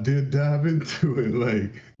if I did dive into it,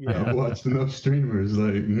 like I've watched enough streamers,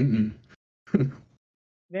 like.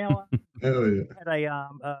 Now, hell yeah. had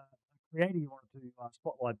a creator you wanted to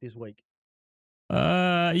spotlight this week.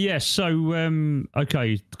 Yeah, so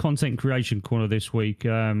okay, content creation corner this week.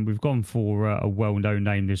 We've gone for a well-known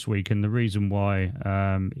name this week, and the reason why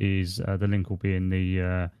is the link will be in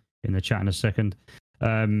the chat in a second.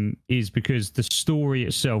 Is because the story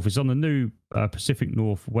itself is on the new Pacific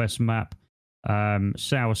Northwest map.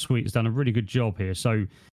 Sour Sweet has done a really good job here. So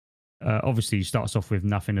obviously he starts off with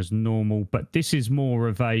nothing as normal, but this is more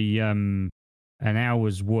of a an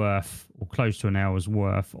hour's worth or close to an hour's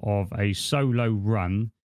worth of a solo run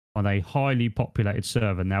on a highly populated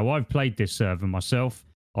server. Now, I've played this server myself.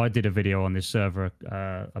 I did a video on this server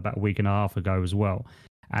about a week and a half ago as well.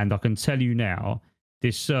 And I can tell you now,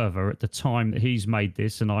 this server, at the time that he's made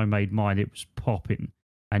this and I made mine, it was popping.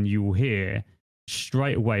 And you will hear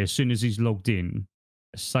straight away, as soon as he's logged in,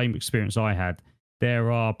 the same experience I had.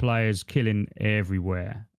 There are players killing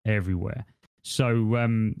everywhere.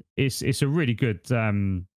 So it's a really good.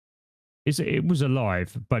 It was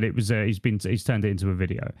alive, but it was he's turned it into a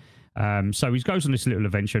video. So he goes on this little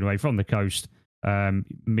adventure anyway from the coast.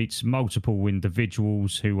 Meets multiple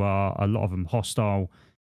individuals who are, a lot of them, hostile.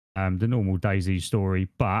 The normal DayZ story,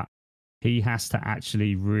 but he has to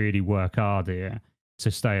actually really work hard here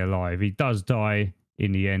to stay alive. He does die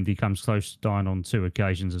in the end. He comes close to dying on 2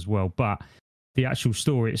 occasions as well, but the actual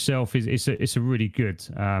story itself it's a really good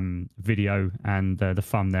video, and the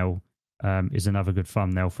thumbnail is another good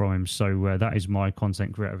thumbnail from him. So that is my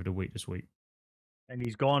content creator of the week this week. And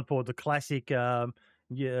he's gone for the classic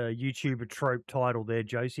YouTuber trope title there,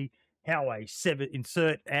 Josie. How a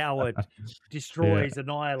insert Howard destroys,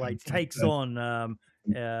 annihilates, takes on.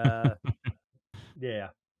 Yeah.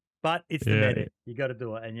 But it's the meta. You got to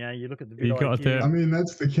do it. And you look at the video. I mean,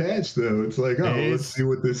 that's the catch, though. It's like, let's see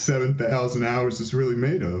what this 7,000 hours is really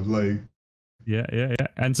made of. Like, yeah.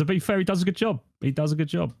 And to be fair, he does a good job. Yeah.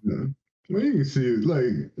 Well, you can see,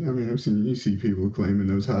 like, I mean, you see people claiming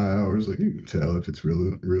those high hours. Like, you can tell if it's real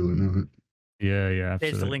or not. Yeah, absolutely.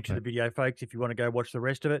 There's the link to the video, folks, if you want to go watch the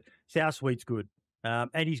rest of it. Sour Sweet's good.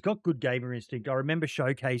 And he's got good gamer instinct. I remember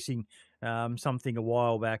showcasing something a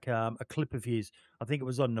while back, a clip of his. I think it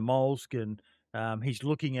was on Namolsk, and he's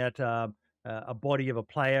looking at a body of a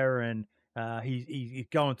player, and he's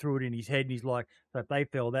going through it in his head, and he's like, so if they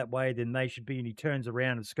fell that way, then they should be. And he turns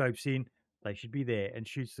around and scopes in. They should be there, and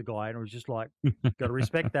shoots the guy. And it was just like, got to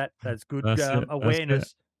respect that. That's good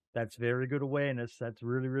awareness. That's very good awareness. That's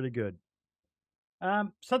really, really good.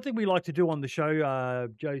 Something we like to do on the show,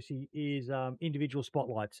 Josie, is individual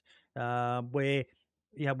spotlights, where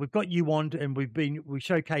we've got you on, and we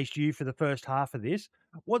showcased you for the first half of this.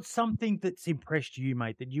 What's something that's impressed you,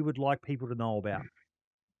 mate, that you would like people to know about?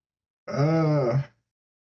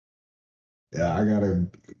 Yeah, I gotta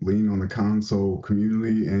lean on the console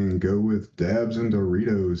community and go with Dabs and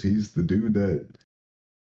Doritos. He's the dude that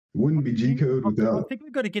wouldn't be G-Code without. I think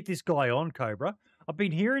we've got to get this guy on, Cobra. I've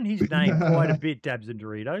been hearing his name quite a bit, Dabs and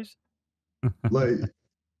Doritos. Like,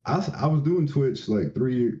 I was doing Twitch like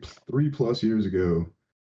three plus years ago,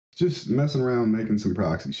 just messing around making some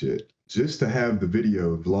proxy shit, just to have the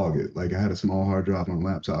video vlog it. Like, I had a small hard drive on a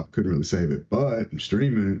laptop, couldn't really save it, but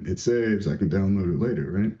streaming it saves. I can download it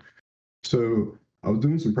later, right? So I was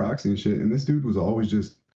doing some proxy and shit, and this dude was always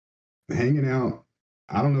just hanging out.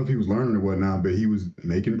 I don't know if he was learning or whatnot, but he was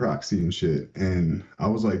making proxy and shit. And I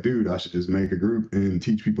was like, dude, I should just make a group and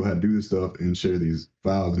teach people how to do this stuff and share these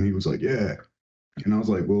files. And he was like, yeah. And I was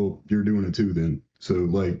like, well, you're doing it too then. So,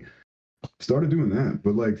 like, started doing that.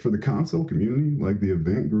 But, like, for the console community, like the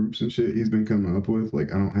event groups and shit he's been coming up with,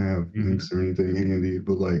 like, I don't have links or anything handy,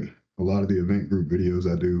 but, like, a lot of the event group videos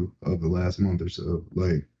I do of the last month or so,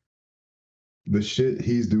 like, the shit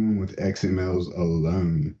he's doing with XMLs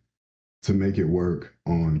alone to make it work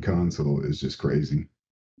on console is just crazy.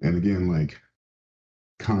 And again, like,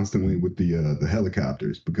 constantly with the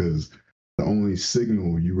helicopters, because the only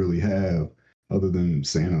signal you really have other than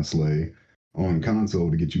Santa Sleigh on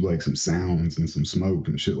console to get you like some sounds and some smoke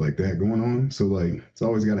and shit like that going on. So, like, it's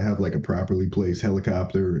always got to have like a properly placed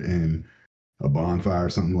helicopter and a bonfire or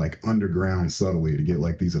something like underground subtly to get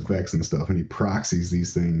like these effects and stuff. And he proxies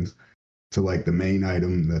these things to like the main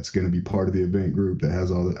item that's going to be part of the event group that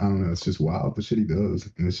has all the, I don't know, it's just wild the shit he does.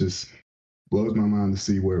 And it's just blows my mind to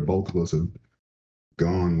see where both of us have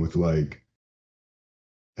gone with like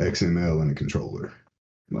XML and a controller.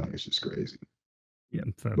 Like, it's just crazy. Yeah,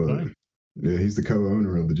 fair play. Yeah, he's the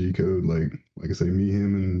co-owner of the G-Code. Like I say, me,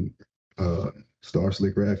 him, and Star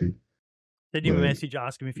Slick Raffy. Send him a message,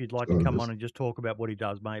 ask him if you'd like to come on and just talk about what he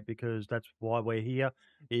does, mate, because that's why we're here,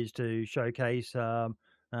 is to showcase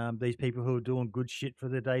these people who are doing good shit for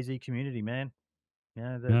the DayZ community, man.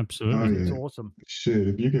 Yeah, absolutely. It's awesome. Shit,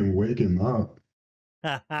 if you can wake him up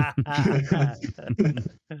Like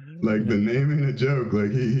the name ain't a joke.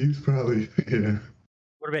 Like he's probably yeah.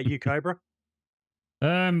 What about you, Cobra?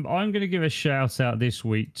 I'm going to give a shout out this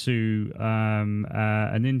week to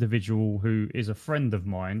an individual who is a friend of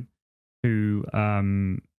mine who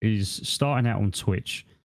is starting out on Twitch.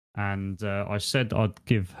 And I said I'd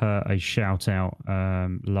give her a shout out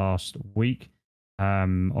last week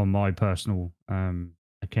on my personal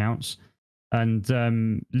accounts. And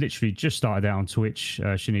literally just started out on Twitch.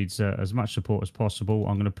 She needs as much support as possible.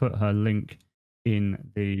 I'm going to put her link in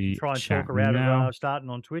the try and chat talk her out now. of starting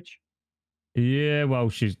on Twitch. Yeah,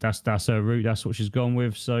 well, that's her route. That's what she's gone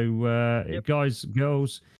with. So, guys,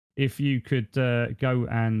 girls, if you could go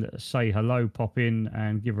and say hello, pop in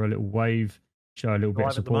and give her a little wave, show her a little bit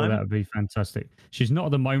of support, that would be fantastic. She's not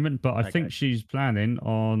at the moment, but I think she's planning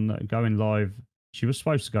on going live. She was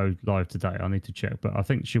supposed to go live today. I need to check, but I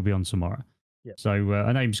think she'll be on tomorrow. Yep. So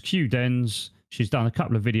her name's Q Dens. She's done a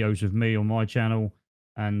couple of videos with me on my channel,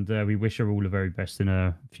 and we wish her all the very best in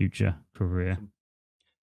her future career.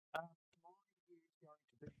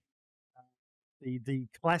 The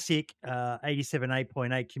classic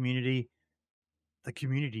 87.8 community. The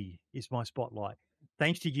community is my spotlight.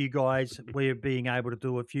 Thanks to you guys, we're being able to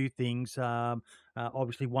do a few things.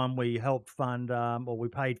 Obviously, one, we helped fund or we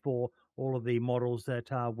paid for all of the models that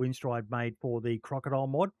Winstride made for the crocodile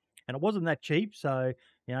mod, and it wasn't that cheap. So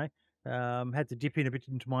had to dip in a bit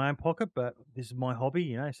into my own pocket, but this is my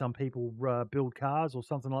hobby. Some people build cars or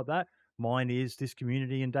something like that. Mine is this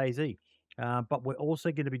community and DayZ. But we're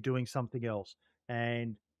also going to be doing something else.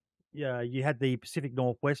 And you had the Pacific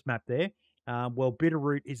Northwest map there. Well,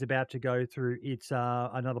 Bitterroot is about to go through its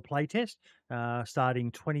another playtest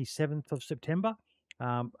starting 27th of September.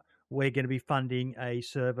 We're going to be funding a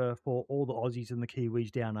server for all the Aussies and the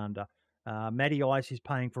Kiwis down under. Matty Ice is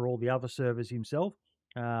paying for all the other servers himself.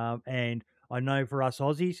 And I know for us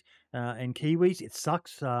Aussies and Kiwis, it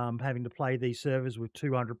sucks having to play these servers with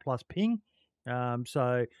 200 plus ping.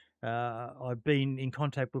 So I've been in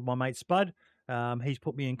contact with my mate Spud. He's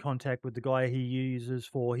put me in contact with the guy he uses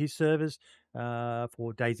for his servers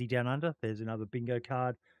for DayZ Down Under. There's another bingo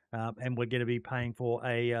card. And we're going to be paying for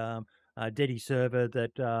a Deddy server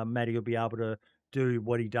that Matty will be able to do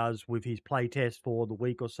what he does with his playtest for the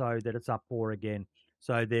week or so that it's up for again.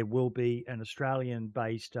 So there will be an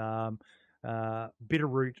Australian-based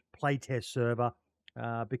Bitterroot playtest server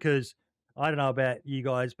because I don't know about you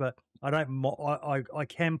guys, but I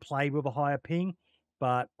can play with a higher ping,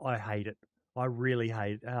 but I hate it. I really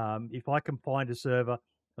hate it. If I can find a server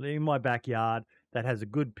in my backyard that has a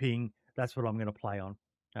good ping, that's what I'm going to play on.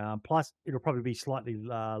 Plus, it'll probably be slightly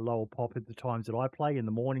lower pop at the times that I play in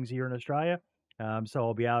the mornings here in Australia. So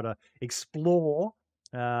I'll be able to explore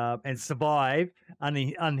and survive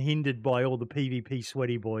unhindered by all the PvP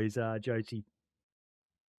sweaty boys, Josie.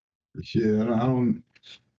 Yeah,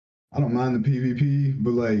 I don't mind the PvP,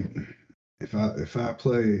 but like if I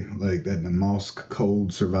play like that the Mosque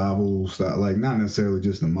cold survival style, like not necessarily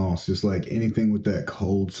just the Mosque, just like anything with that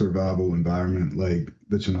cold survival environment, like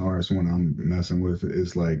the Chinaris one I'm messing with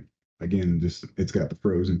is like again just it's got the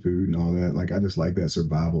frozen food and all that. Like I just like that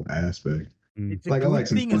survival aspect. Like I like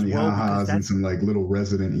some funny ha-has and some like little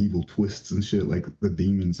Resident Evil twists and shit, like the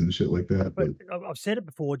demons and shit like that. But I've said it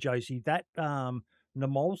before, Josie, that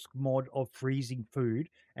Namolsk mod of freezing food,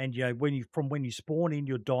 and when you spawn in,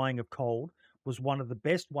 you're dying of cold, was one of the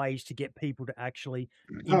best ways to get people to actually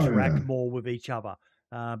interact more with each other.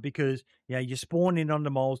 Because you spawn in on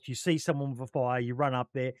the moles, you see someone with a fire, you run up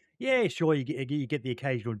there. Yeah, sure, you get the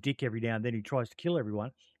occasional dick every now and then who tries to kill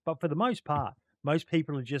everyone, but for the most part, most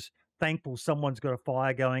people are just thankful someone's got a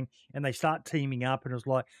fire going, and they start teaming up. And it's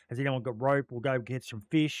like, has anyone got rope? We'll go get some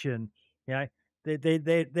fish, and they're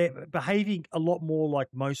behaving a lot more like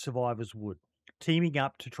most survivors would, teaming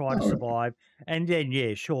up to try to survive. And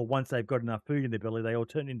then, sure, once they've got enough food in their belly, they all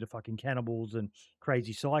turn into fucking cannibals and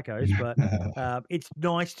crazy psychos. But it's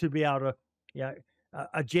nice to be able to,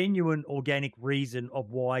 a genuine organic reason of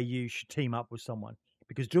why you should team up with someone,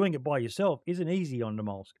 because doing it by yourself isn't easy on the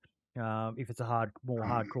Molsk if it's a more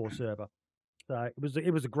hardcore server. So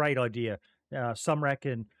it was a great idea.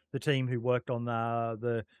 Sumrak and the team who worked on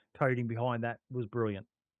the coding behind that was brilliant.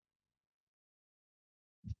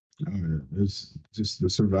 It's just the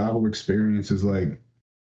survival experience is like,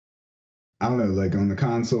 I don't know, like on the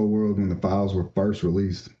console world when the files were first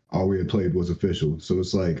released, all we had played was official. So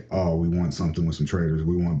it's like, oh, we want something with some traders,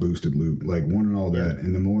 we want boosted loot, like wanting all that.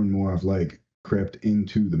 And the more and more I've like crept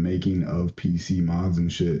into the making of PC mods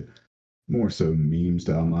and shit, more so meme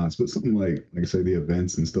style mods, but something like I say, the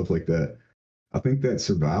events and stuff like that. I think that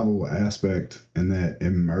survival aspect and that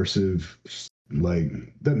immersive like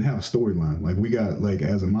doesn't have a storyline. Like we got like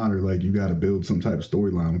as a modder, like you got to build some type of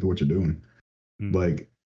storyline with what you're doing. Like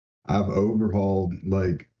I've overhauled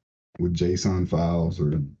like with JSON files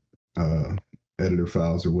or editor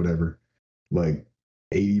files or whatever, like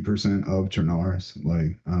 80% of Trinars.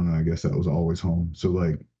 Like I don't know, I guess that was always home. So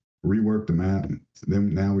like rework the map.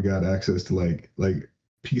 Then now we got access to like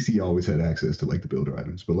PC always had access to like the builder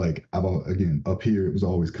items, but like again up here it was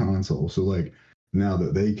always console. So like now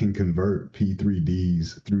that they can convert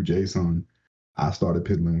P3Ds through JSON, I started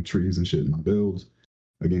piddling with trees and shit in my builds.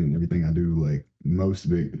 Again, everything I do, like most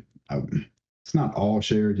of it, it's not all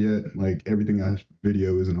shared yet. Like everything I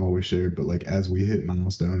video isn't always shared, but like as we hit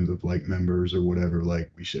milestones of like members or whatever,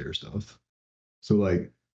 like we share stuff. So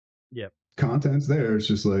like, content's there. It's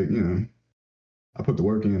just like, I put the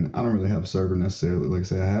work in. I don't really have a server necessarily. Like I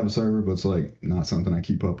say, I have a server, but it's like not something I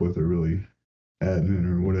keep up with or really admin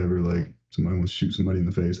or whatever. Like somebody wants to shoot somebody in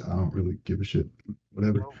the face, I don't really give a shit.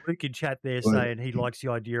 Whatever. Well, Luke in chat there saying he likes the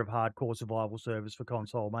idea of hardcore survival servers for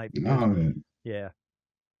console, mate. Because, yeah,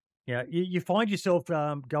 you find yourself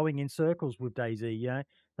going in circles with DayZ. You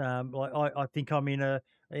know, like I think I'm in a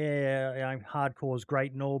hardcore is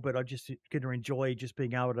great and all, but I just going to enjoy just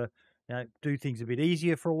being able to do things a bit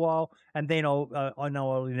easier for a while, and then I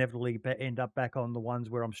know I'll inevitably end up back on the ones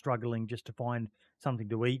where I'm struggling just to find something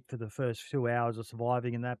to eat for the first 2 hours of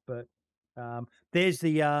surviving and that. But there's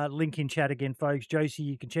the link in chat again, folks. Josie,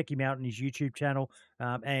 you can check him out on his YouTube channel,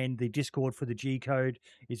 and the Discord for the G code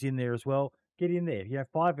is in there as well. Get in there. You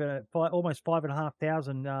know, almost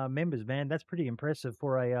 5,500 members, man. That's pretty impressive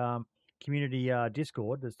for a community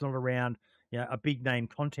Discord that's not around, a big name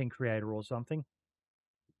content creator or something.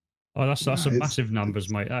 Oh, that's some massive numbers,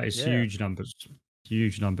 mate. That is huge numbers.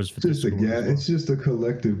 Huge numbers for Discord. It's just a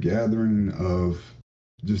collective gathering of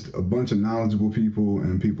just a bunch of knowledgeable people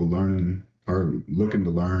and people learning or looking to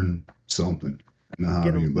learn something.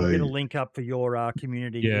 Get a link up for your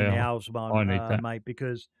community in ours, mate,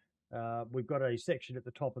 because we've got a section at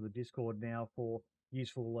the top of the Discord now for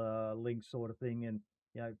useful links sort of thing. And,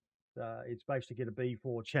 it's basically going to be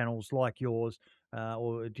for channels like yours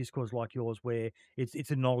or Discords like yours where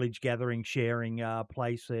it's a knowledge gathering, sharing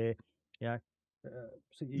place there.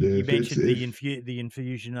 So you mentioned the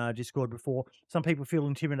Infusion Discord before. Some people feel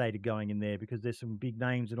intimidated going in there because there's some big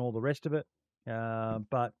names and all the rest of it.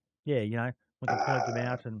 But yeah, we can point them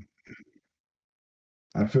out. And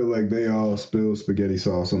I feel like they all spill spaghetti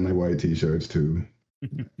sauce on their white t-shirts too.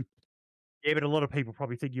 Yeah, but a lot of people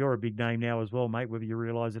probably think you're a big name now as well, mate, whether you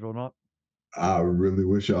realize it or not. I really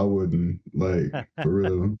wish I wouldn't, like, for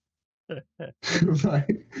real.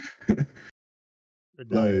 like,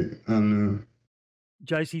 I don't know.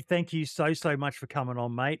 Josie, thank you so much for coming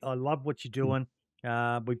on, mate. I love what you're doing.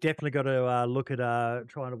 We've definitely got to look at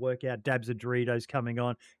trying to work out Dabs of Doritos coming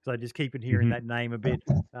on because I just keep hearing that name a bit.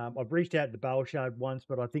 I've reached out to Balshard once,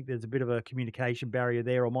 but I think there's a bit of a communication barrier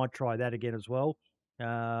there. I might try that again as well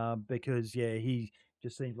because, he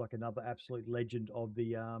just seems like another absolute legend of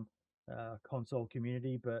the console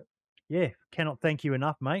community. But, cannot thank you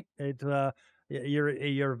enough, mate.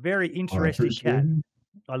 You're a very interesting cat.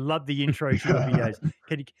 I love the intro to your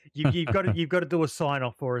videos. You've got to do a sign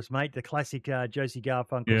off for us, mate. The classic Josie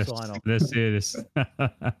Garfunkle sign off. Let's hear this.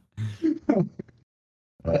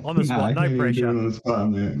 On the spot, no pressure. On the spot,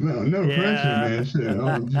 man. No pressure, man. Shit,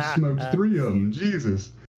 I just smoked 3 of them.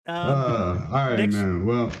 Jesus. All right, man.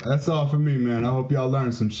 Well, that's all for me, man. I hope y'all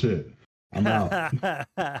learned some shit. I'm out. All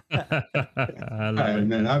right,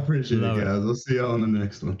 man. I appreciate it, guys. I'll see y'all on the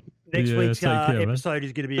next one. Next week's episode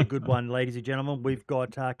is going to be a good one, ladies and gentlemen. We've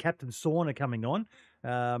got Captain Sauna coming on,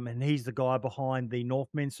 and he's the guy behind the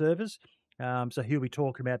Northmen servers. So he'll be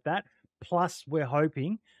talking about that. Plus, we're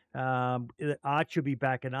hoping that Archie will be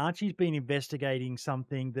back, and Archie's been investigating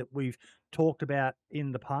something that we've talked about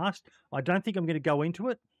in the past. I don't think I'm going to go into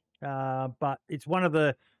it, but it's one of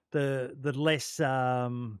the less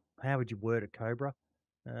how would you word it, Cobra?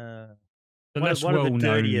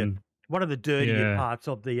 One of the dirtier parts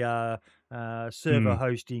of the server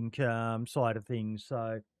hosting side of things.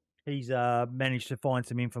 So he's managed to find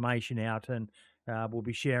some information out, and we'll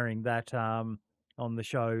be sharing that on the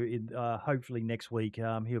show. Hopefully next week,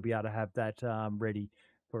 he'll be able to have that ready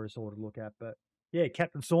for us all to look at. But yeah,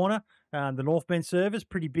 Captain Sauna, the Northmen servers,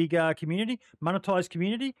 pretty big community, monetized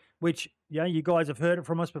community, which you guys have heard it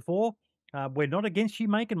from us before. We're not against you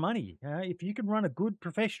making money. If you can run a good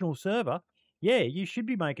professional server, you should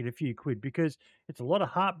be making a few quid because it's a lot of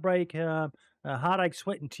heartbreak, heartache,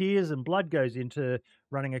 sweat and tears and blood goes into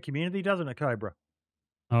running a community, doesn't it, Cobra?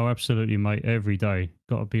 Oh, absolutely, mate. Every day.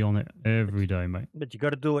 Got to be on it every day, mate. But you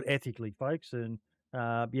got to do it ethically, folks. And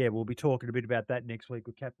Yeah, we'll be talking a bit about that next week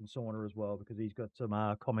with Captain Sauna as well, because he's got some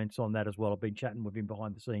comments on that as well. I've been chatting with him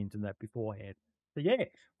behind the scenes and that beforehand. So, yeah,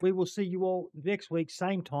 we will see you all next week,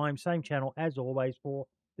 same time, same channel, as always, for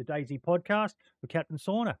the DayZ podcast with Captain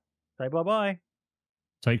Sauna. Say bye-bye.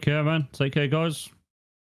 Take care, man. Take care, guys.